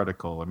another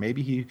article, or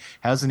maybe he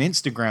has an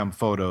Instagram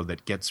photo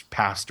that gets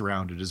passed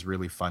around. It is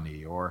really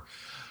funny. Or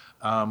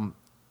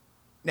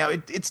now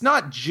it's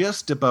not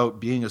just about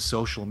being a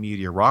social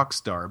media rock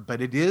star,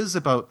 but it is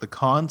about the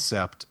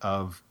concept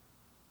of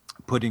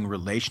putting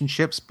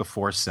relationships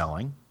before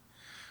selling.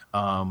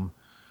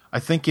 I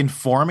think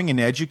informing and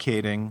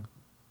educating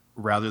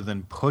rather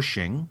than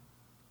pushing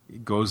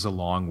goes a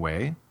long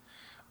way.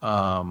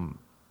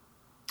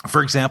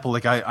 For example,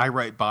 like I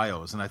write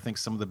bios, and I think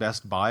some of the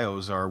best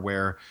bios are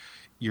where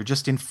you're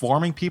just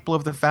informing people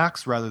of the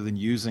facts rather than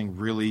using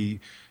really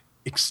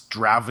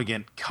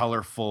extravagant,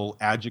 colorful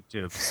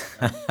adjectives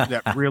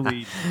that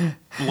really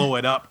blow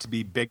it up to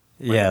be big.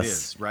 Yes. It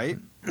is, right?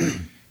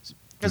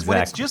 Because when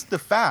it's just the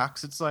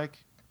facts, it's like,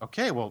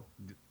 okay, well,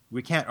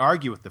 we can't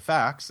argue with the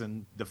facts,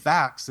 and the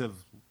facts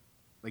have,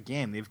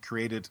 again, they've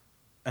created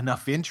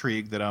enough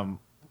intrigue that I'm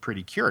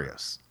pretty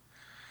curious.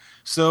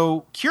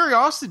 So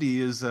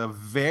curiosity is a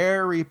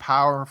very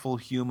powerful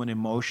human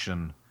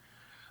emotion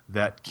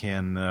that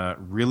can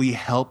really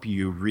help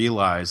you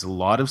realize a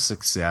lot of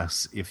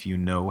success if you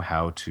know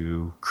how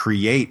to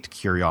create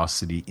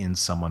curiosity in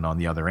someone on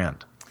the other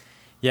end.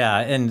 Yeah,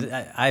 and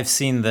I've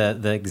seen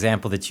the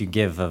example that you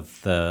give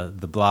of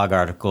the blog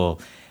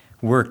article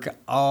work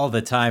all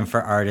the time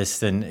for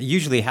artists. And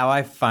usually how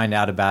I find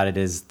out about it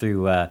is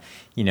through,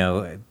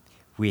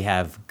 we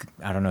have,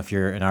 I don't know if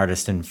you're an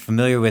artist and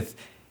familiar with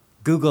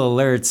Google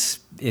Alerts.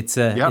 It's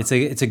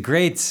a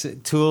great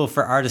tool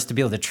for artists to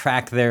be able to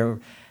track their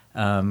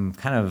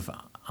kind of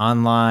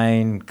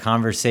online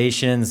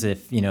conversations.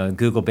 If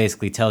Google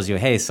basically tells you,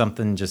 hey,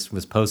 something just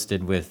was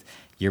posted with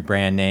your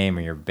brand name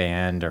or your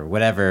band or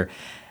whatever,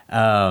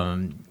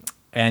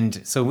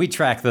 and so we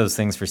track those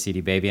things for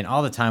CD Baby, and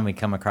all the time we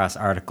come across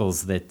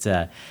articles that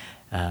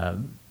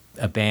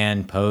a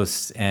band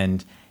posts,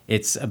 and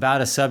it's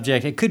about a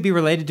subject. It could be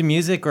related to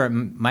music, or it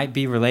might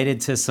be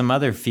related to some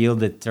other field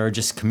that are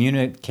just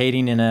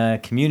communicating in a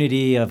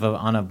community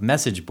on a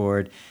message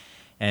board,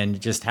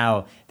 and just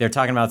how they're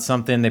talking about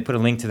something. They put a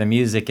link to the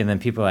music, and then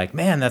people are like,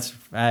 "Man,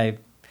 I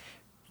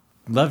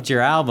loved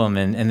your album,"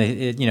 and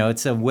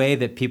it's a way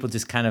that people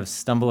just kind of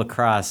stumble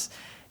across.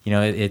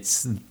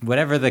 It's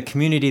whatever the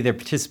community they're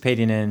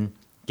participating in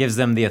gives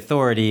them the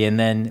authority, and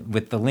then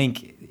with the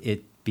link,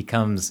 it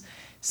becomes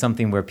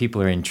something where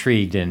people are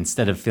intrigued, and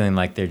instead of feeling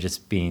like they're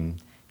just being,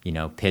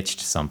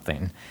 pitched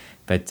something.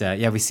 But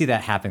we see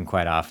that happen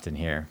quite often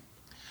here.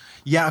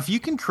 Yeah, if you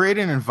can create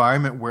an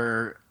environment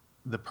where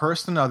the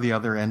person on the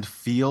other end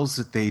feels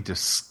that they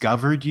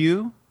discovered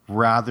you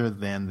rather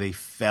than they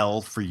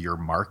fell for your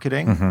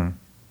marketing,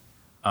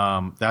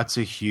 that's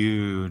a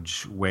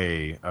huge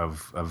way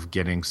of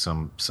getting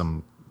some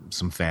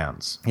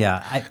fans.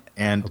 Yeah,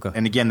 and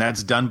again,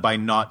 that's done by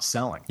not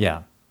selling.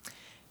 Yeah,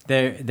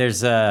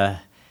 there's a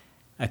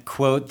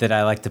quote that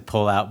I like to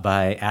pull out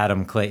by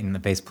Adam Clayton, the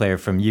bass player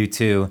from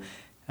U2.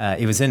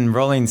 It was in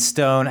Rolling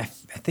Stone. I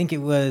think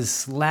it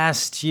was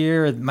last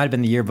year. It might have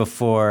been the year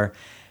before.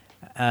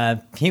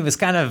 He was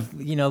kind of,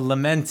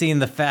 lamenting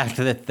the fact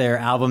that their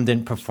album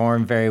didn't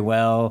perform very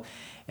well,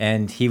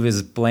 and he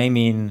was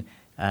blaming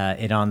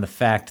it on the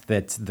fact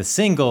that the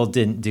single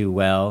didn't do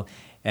well.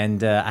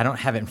 And I don't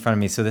have it in front of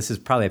me, so this is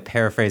probably a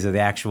paraphrase of the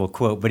actual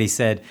quote. But he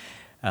said,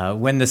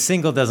 when the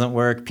single doesn't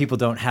work, people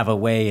don't have a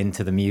way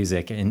into the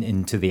music and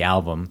into the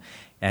album.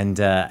 And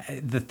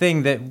the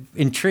thing that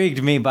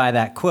intrigued me by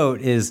that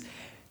quote is,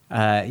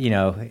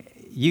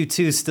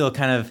 U2 still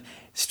kind of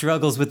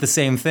struggles with the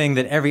same thing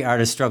that every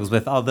artist struggles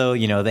with, although,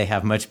 they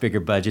have much bigger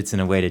budgets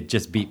and a way to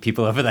just beat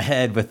people over the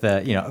head with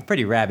a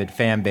pretty rabid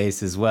fan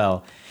base as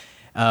well.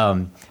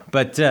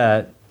 But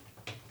at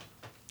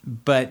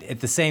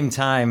the same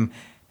time,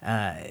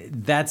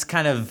 that's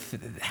kind of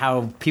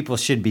how people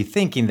should be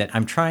thinking, that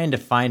I'm trying to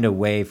find a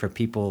way for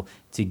people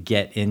to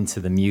get into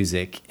the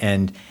music,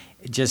 and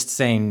just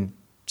saying,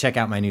 check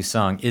out my new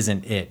song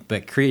isn't it,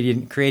 but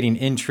creating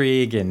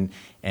intrigue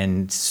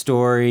and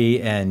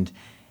story and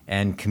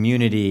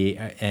community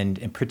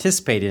and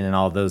participating in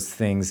all those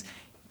things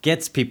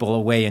gets people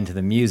away into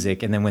the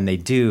music. And then when they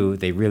do,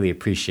 they really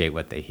appreciate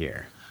what they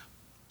hear.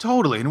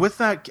 Totally. And with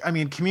that,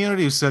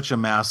 community is such a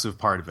massive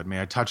part of it.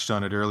 I touched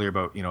on it earlier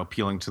about,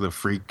 appealing to the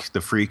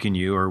freak in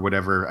you or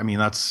whatever.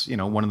 That's,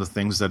 one of the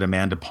things that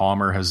Amanda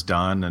Palmer has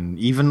done, and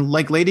even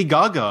like Lady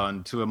Gaga,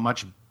 and to a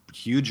much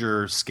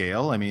huger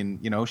scale.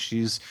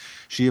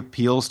 She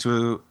appeals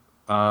to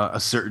a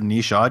certain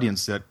niche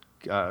audience that,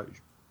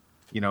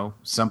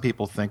 some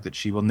people think that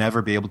she will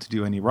never be able to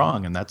do any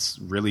wrong. And that's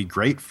really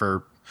great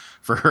for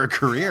her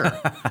career.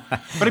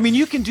 But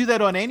you can do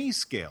that on any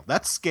scale.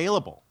 That's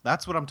scalable.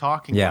 That's what I'm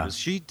talking about. Is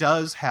she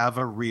does have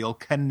a real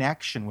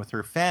connection with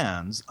her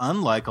fans,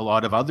 unlike a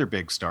lot of other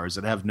big stars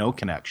that have no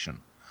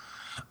connection.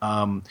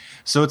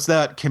 So it's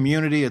that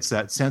community, it's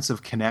that sense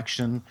of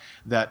connection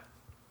that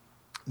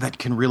that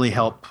can really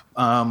help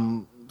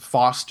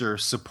foster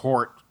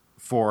support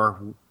for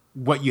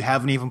what you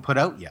haven't even put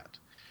out yet.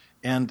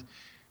 And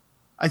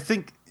I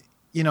think,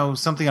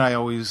 something I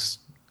always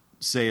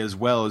say as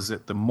well is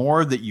that the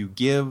more that you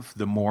give,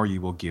 the more you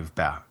will give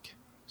back.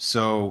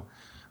 So,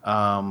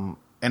 and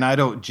I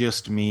don't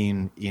just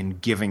mean in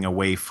giving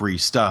away free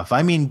stuff.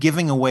 I mean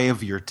giving away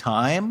of your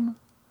time,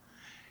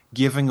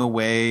 giving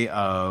away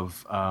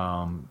of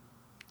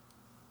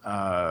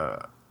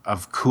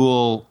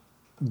cool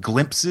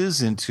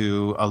glimpses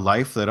into a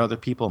life that other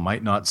people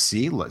might not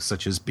see,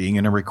 such as being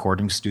in a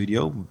recording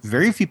studio.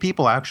 Very few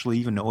people actually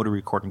even know what a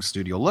recording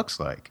studio looks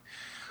like,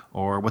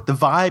 or what the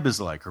vibe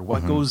is like, or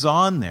what goes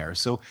on there.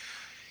 So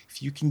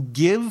if you can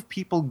give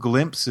people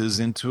glimpses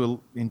into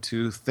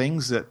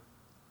things that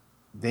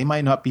they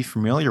might not be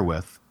familiar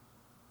with,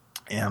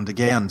 and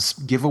again,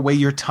 give away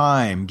your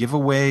time, give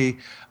away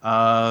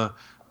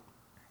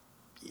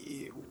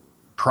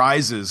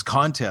prizes,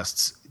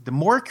 contests, the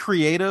more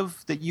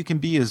creative that you can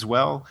be as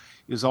well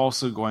is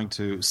also going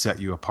to set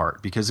you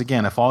apart. Because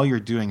again, if all you're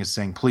doing is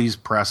saying, please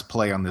press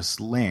play on this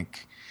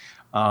link,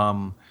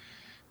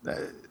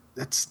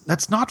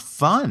 that's not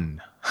fun.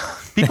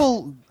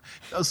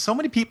 So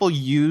many people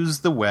use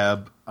the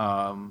web,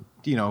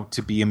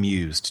 to be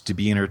amused, to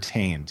be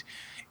entertained.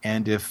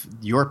 And if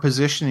you're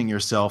positioning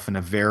yourself in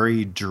a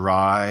very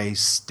dry,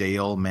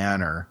 stale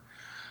manner,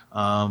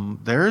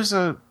 there's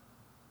a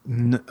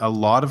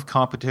lot of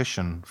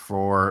competition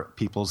for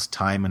people's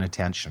time and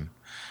attention.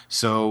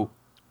 So,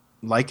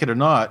 like it or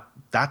not,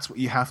 that's what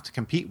you have to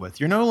compete with.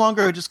 You're no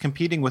longer just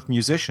competing with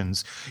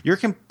musicians. You're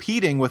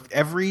competing with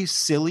every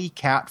silly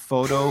cat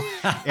photo,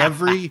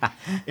 every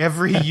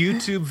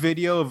YouTube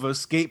video of a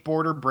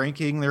skateboarder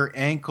breaking their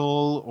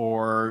ankle,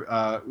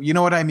 or you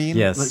know what I mean?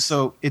 Yes.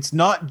 So it's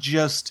not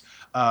just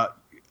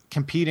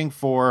competing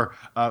for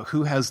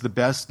who has the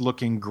best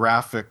looking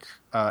graphic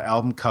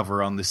album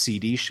cover on the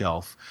CD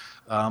shelf.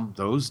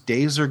 Those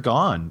days are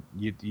gone.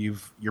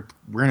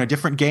 We're in a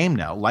different game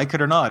now. Like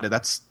it or not,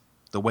 that's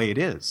the way it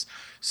is.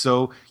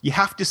 So you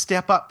have to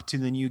step up to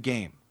the new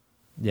game.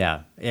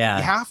 Yeah. You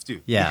have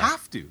to. Yeah. You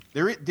have to.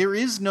 There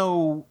is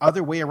no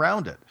other way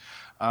around it.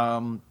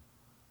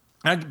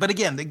 But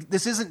again,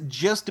 this isn't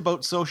just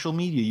about social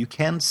media. You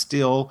can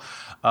still,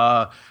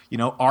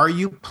 are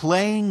you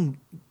playing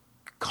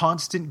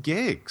constant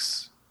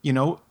gigs?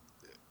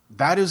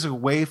 That is a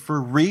way for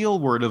real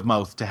word of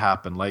mouth to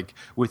happen, like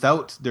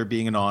without there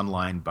being an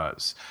online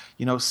buzz.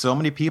 So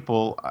many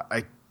people,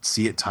 I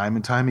see it time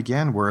and time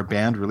again, where a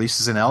band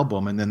releases an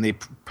album and then they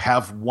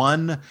have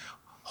one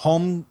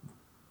hometown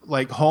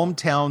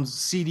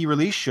CD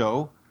release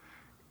show,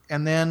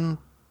 and then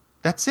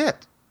that's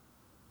it.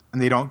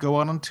 And they don't go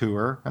out on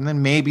tour, and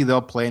then maybe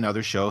they'll play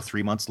another show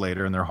 3 months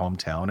later in their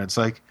hometown. It's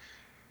like,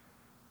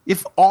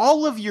 if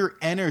all of your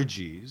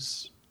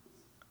energies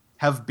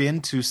have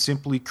been to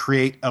simply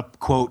create a,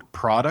 quote,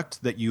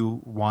 product that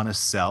you want to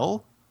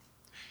sell,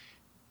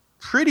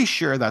 pretty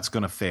sure that's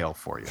going to fail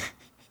for you.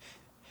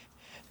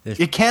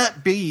 It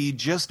can't be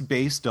just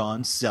based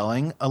on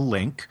selling a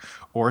link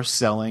or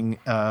selling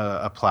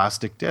a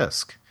plastic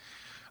disc.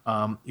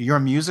 Your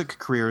music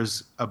career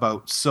is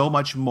about so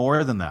much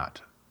more than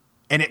that.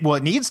 And it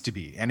needs to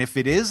be. And if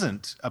it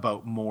isn't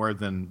about more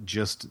than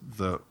just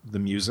the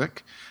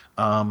music,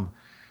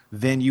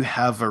 then you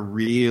have a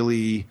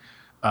really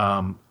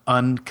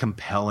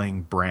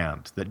uncompelling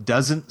brand that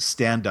doesn't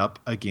stand up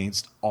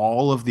against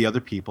all of the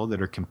other people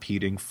that are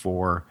competing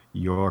for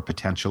your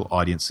potential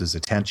audience's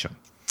attention.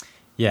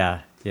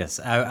 Yeah, yes,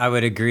 I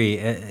would agree.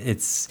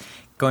 It's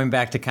going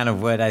back to kind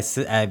of what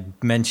I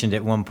mentioned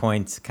at one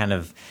point, kind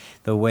of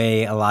the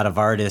way a lot of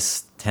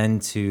artists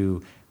tend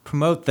to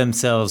promote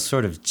themselves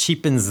sort of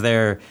cheapens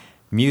their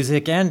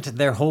music and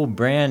their whole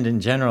brand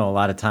in general. A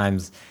lot of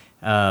times,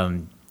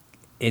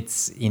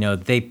 it's,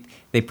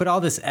 they put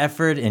all this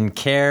effort and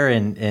care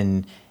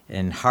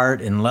and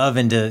heart and love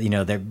into,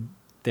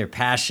 their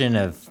passion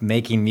of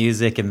making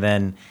music, and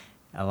then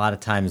a lot of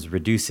times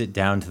reduce it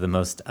down to the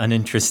most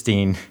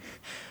uninteresting,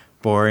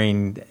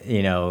 boring,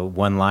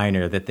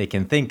 one-liner that they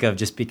can think of,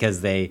 just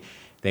because they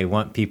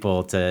want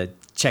people to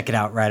check it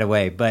out right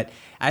away. But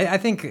I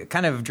think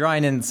kind of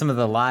drawing in some of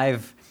the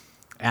live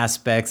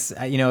aspects,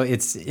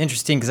 it's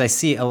interesting because I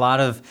see a lot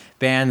of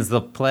bands,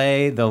 they'll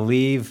play, they'll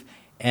leave,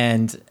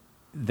 and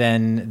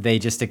then they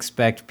just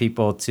expect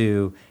people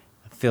to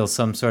feel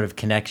some sort of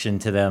connection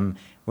to them,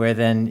 where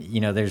then,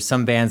 there's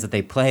some bands that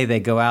they play, they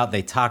go out,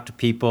 they talk to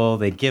people,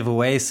 they give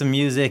away some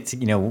music,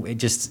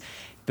 just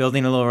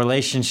building a little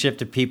relationship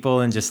to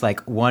people and just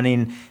like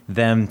wanting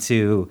them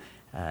to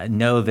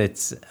know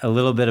that's a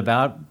little bit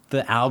about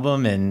the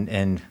album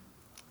and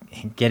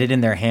get it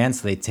in their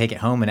hands, so they take it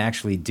home and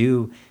actually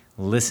do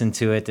listen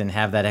to it and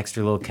have that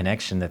extra little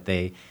connection that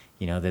they,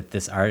 that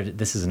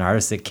this is an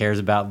artist that cares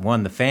about,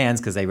 one, the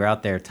fans, because they were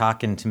out there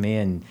talking to me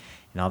and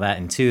all that,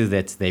 and two,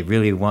 that they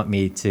really want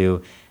me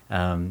to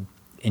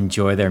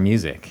enjoy their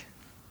music.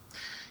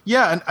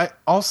 Yeah,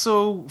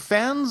 and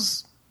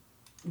fans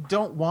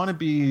don't want to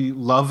be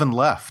love and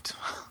left.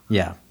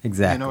 Yeah,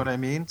 exactly. You know what I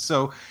mean?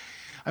 So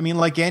I mean,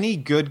 like any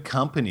good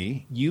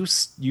company, you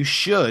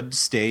should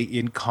stay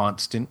in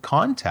constant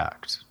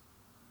contact.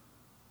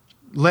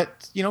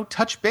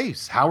 Touch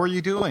base. How are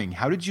you doing?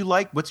 How did you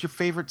like? What's your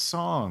favorite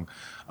song?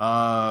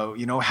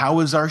 How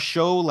was our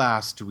show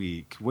last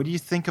week? What do you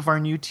think of our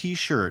new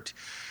T-shirt?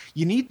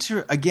 You need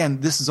to,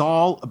 again, this is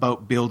all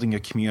about building a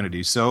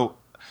community. So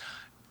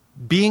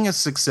having a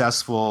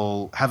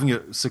successful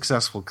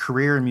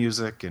career in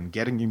music and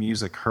getting your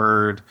music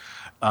heard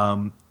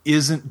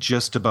isn't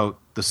just about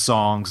the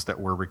songs that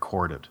were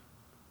recorded.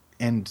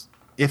 And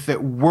if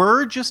it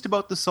were just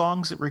about the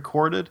songs that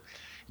recorded,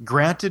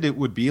 granted, it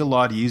would be a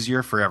lot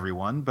easier for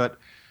everyone, but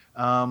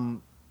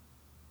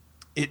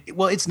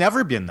it's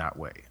never been that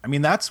way. I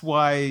mean, that's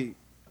why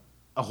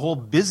a whole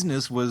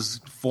business was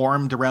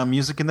formed around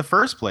music in the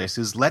first place,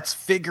 is let's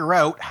figure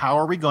out how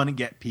are we going to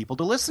get people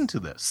to listen to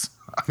this.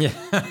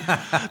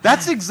 Yeah.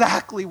 That's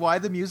exactly why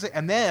the music,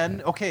 and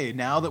then, okay,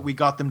 now that we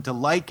got them to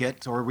like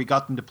it or we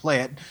got them to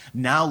play it,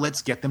 now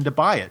let's get them to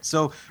buy it.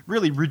 So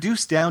really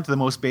reduced down to the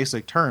most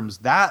basic terms,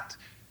 that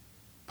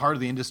part of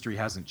the industry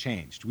hasn't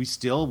changed. We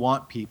still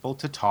want people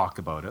to talk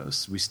about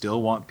us. We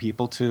still want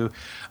people to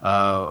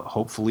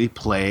hopefully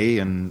play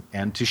and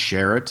to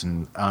share it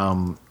and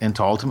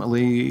to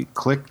ultimately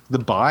click the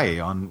buy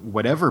on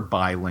whatever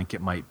buy link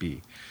it might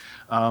be.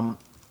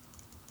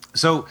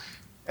 So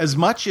as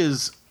much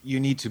as you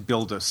need to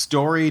build a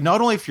story, not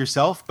only for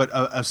yourself, but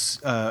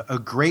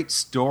a great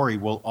story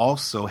will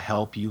also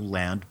help you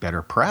land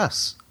better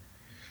press.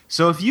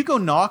 So if you go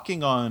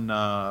knocking on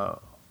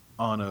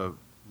a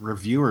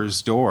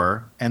reviewer's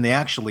door and they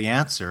actually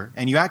answer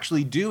and you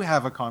actually do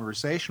have a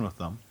conversation with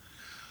them,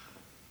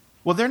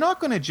 well, they're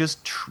not going to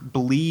just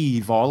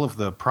believe all of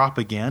the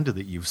propaganda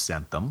that you've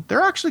sent them.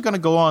 They're actually going to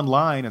go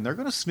online and they're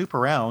going to snoop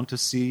around to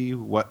see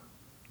what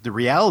the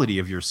reality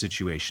of your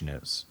situation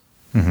is.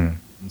 Mm-hmm.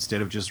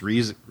 Instead of just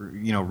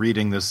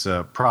reading this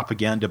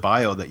propaganda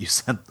bio that you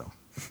sent them.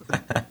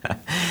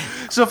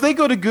 So if they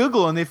go to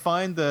Google and they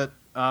find that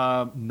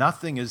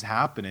nothing is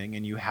happening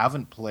and you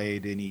haven't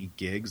played any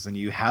gigs and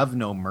you have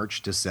no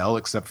merch to sell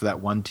except for that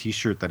one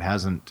T-shirt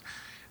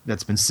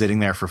that's been sitting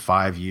there for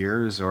 5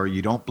 years, or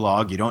you don't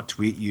blog, you don't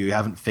tweet, you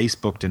haven't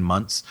Facebooked in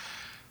months,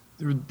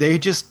 they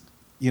just,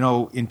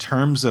 in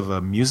terms of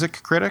a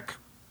music critic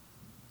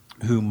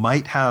who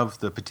might have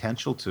the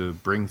potential to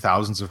bring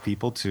thousands of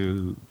people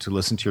to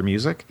listen to your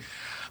music,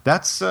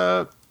 that's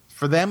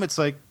for them it's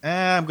like,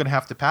 I'm going to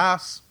have to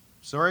pass.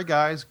 Sorry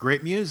guys,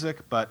 great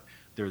music, but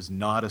there's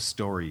not a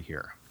story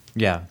here.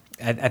 Yeah,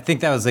 I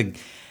think that was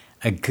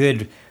a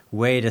good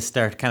way to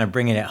start kind of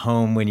bringing it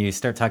home when you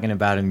start talking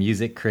about a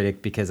music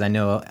critic, because I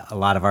know a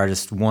lot of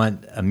artists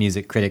want a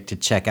music critic to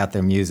check out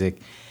their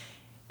music,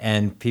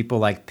 and people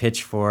like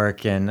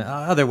Pitchfork and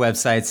other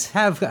websites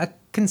have a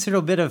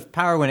considerable bit of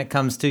power when it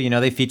comes to,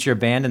 they feature a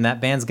band and that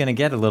band's going to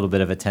get a little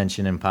bit of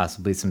attention and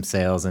possibly some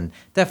sales and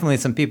definitely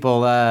some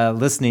people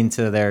listening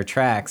to their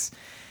tracks.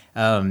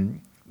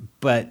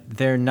 But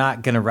they're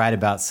not going to write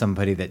about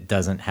somebody that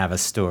doesn't have a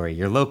story.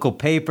 Your local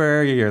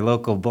paper, your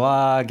local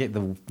blog,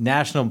 the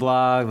national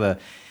blog,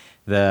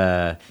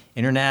 the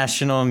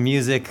international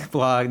music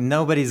blog,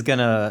 nobody's going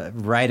to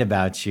write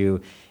about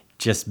you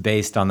just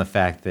based on the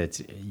fact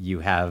that you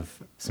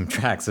have some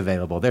tracks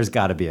available. There's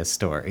got to be a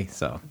story.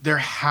 So there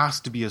has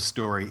to be a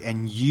story,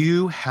 and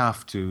you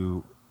have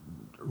to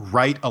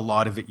write a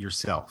lot of it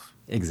yourself.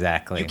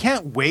 Exactly. You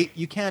can't wait.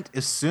 You can't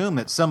assume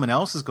that someone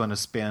else is going to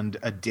spend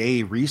a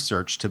day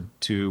research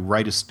to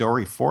write a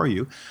story for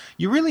you.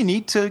 You really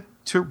need to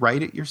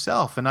write it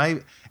yourself. And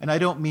I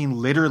don't mean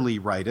literally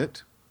write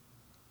it.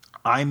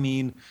 I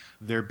mean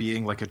there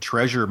being like a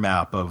treasure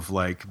map of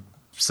like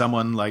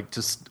someone like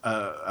just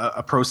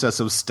a process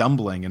of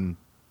stumbling, and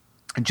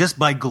just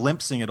by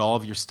glimpsing at all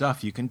of your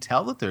stuff, you can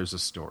tell that there's a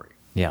story.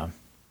 Yeah.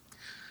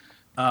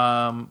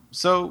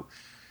 So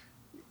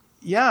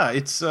yeah,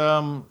 it's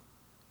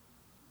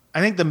I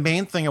think the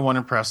main thing I want to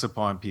impress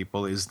upon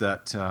people is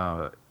that,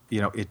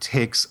 it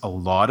takes a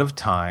lot of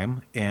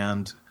time,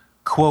 and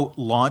quote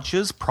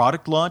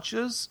product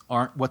launches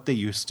aren't what they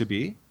used to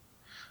be.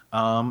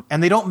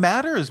 And they don't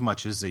matter as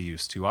much as they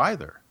used to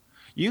either.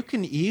 You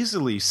can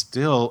easily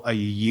still a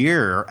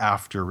year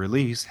after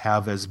release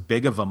have as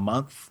big of a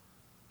month,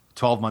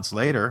 12 months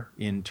later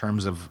in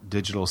terms of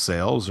digital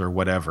sales or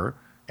whatever,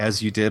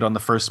 as you did on the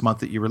first month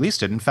that you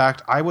released it. In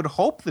fact, I would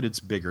hope that it's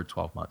bigger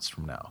 12 months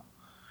from now,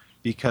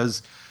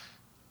 because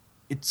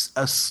it's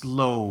a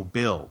slow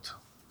build.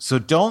 So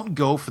don't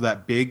go for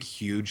that big,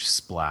 huge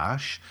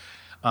splash.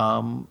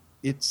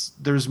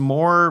 There's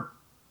more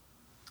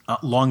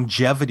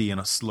longevity in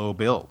a slow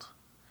build.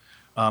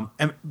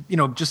 And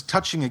just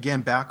touching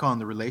again back on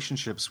the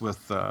relationships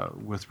with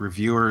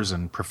reviewers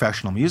and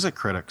professional music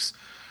critics,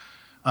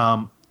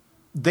 a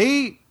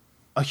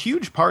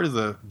huge part of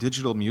the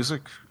digital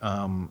music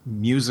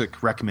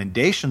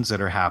recommendations that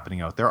are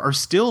happening out there are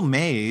still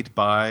made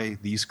by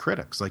these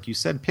critics. Like you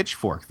said,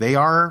 Pitchfork, they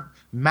are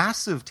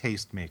massive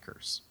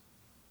tastemakers.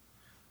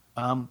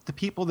 The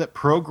people that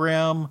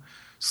program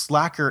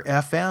Slacker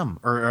FM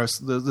or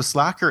the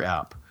Slacker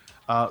app,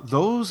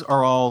 those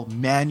are all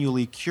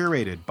manually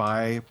curated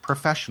by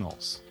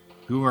professionals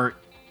who are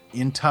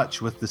in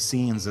touch with the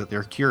scenes that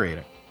they're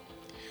curating.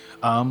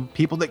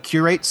 People that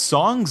curate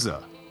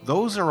Songza,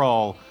 those are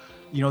all,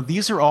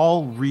 these are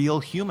all real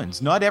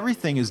humans. Not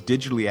everything is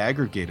digitally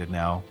aggregated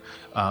now,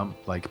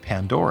 like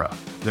Pandora.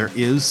 There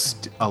is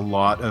a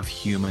lot of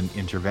human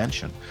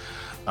intervention.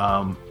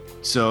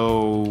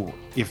 So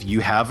if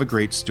you have a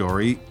great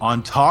story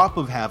on top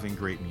of having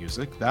great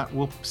music, that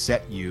will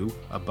set you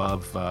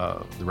above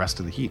the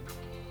rest of the heap.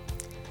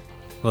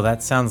 Well,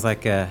 that sounds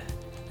like a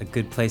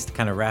good place to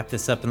kind of wrap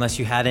this up, unless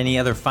you had any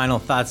other final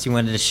thoughts you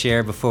wanted to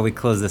share before we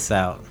close this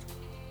out.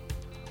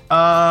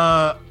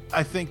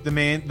 I think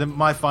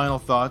my final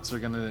thoughts are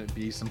going to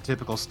be some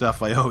typical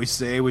stuff I always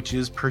say, which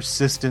is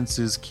persistence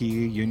is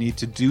key. You need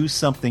to do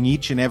something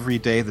each and every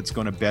day that's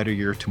going to better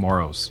your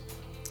tomorrows.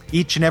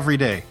 Each and every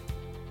day.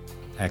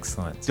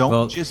 Excellent.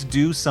 Don't just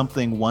do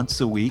something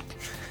once a week.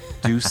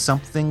 Do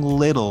something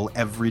little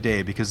every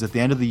day, because at the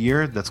end of the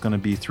year, that's going to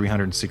be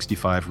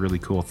 365 really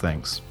cool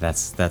things.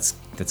 That's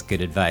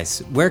good advice.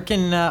 Where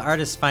can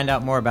artists find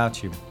out more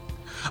about you?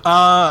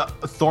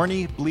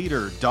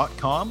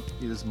 Thornybleeder.com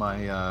is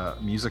my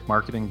music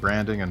marketing,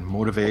 branding, and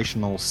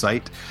motivational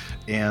site.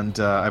 And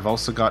I've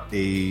also got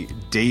a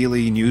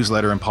daily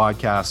newsletter and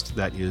podcast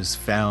that is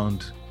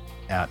found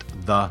at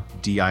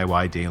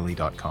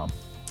thediydaily.com.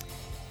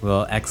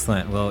 Well,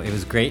 excellent. Well, it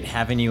was great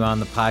having you on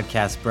the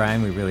podcast,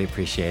 Brian. We really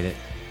appreciate it.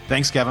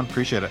 Thanks, Kevin.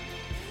 Appreciate it.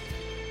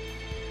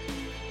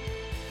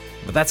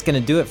 But that's going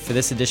to do it for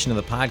this edition of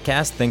the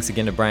podcast. Thanks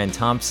again to Brian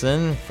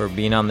Thompson for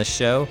being on the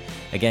show.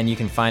 Again, you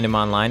can find him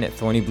online at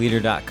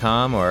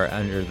thornybleeder.com or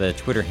under the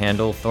Twitter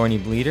handle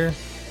thornybleeder.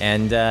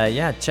 And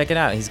check it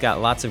out. He's got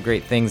lots of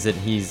great things that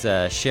he's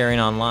sharing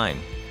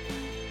online.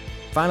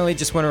 Finally,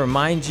 just want to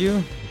remind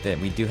you that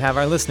we do have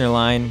our listener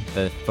line.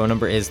 The phone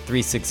number is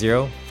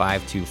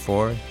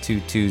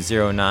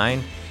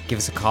 360-524-2209. Give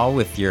us a call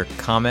with your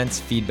comments,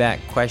 feedback,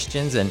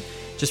 questions, and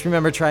just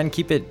remember, try and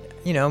keep it,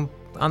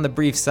 on the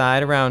brief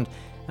side, around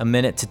a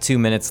minute to 2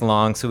 minutes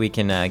long, so we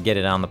can get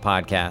it on the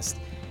podcast.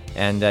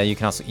 And you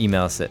can also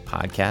email us at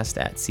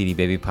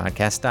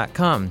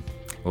podcast@cdbabypodcast.com.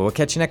 Well, we'll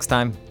catch you next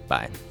time.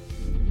 Bye.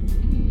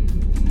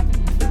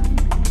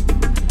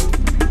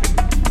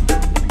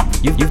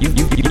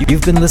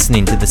 You've been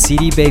listening to the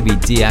CD Baby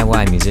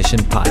DIY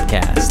Musician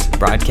Podcast,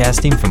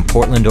 broadcasting from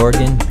Portland,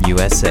 Oregon,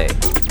 USA.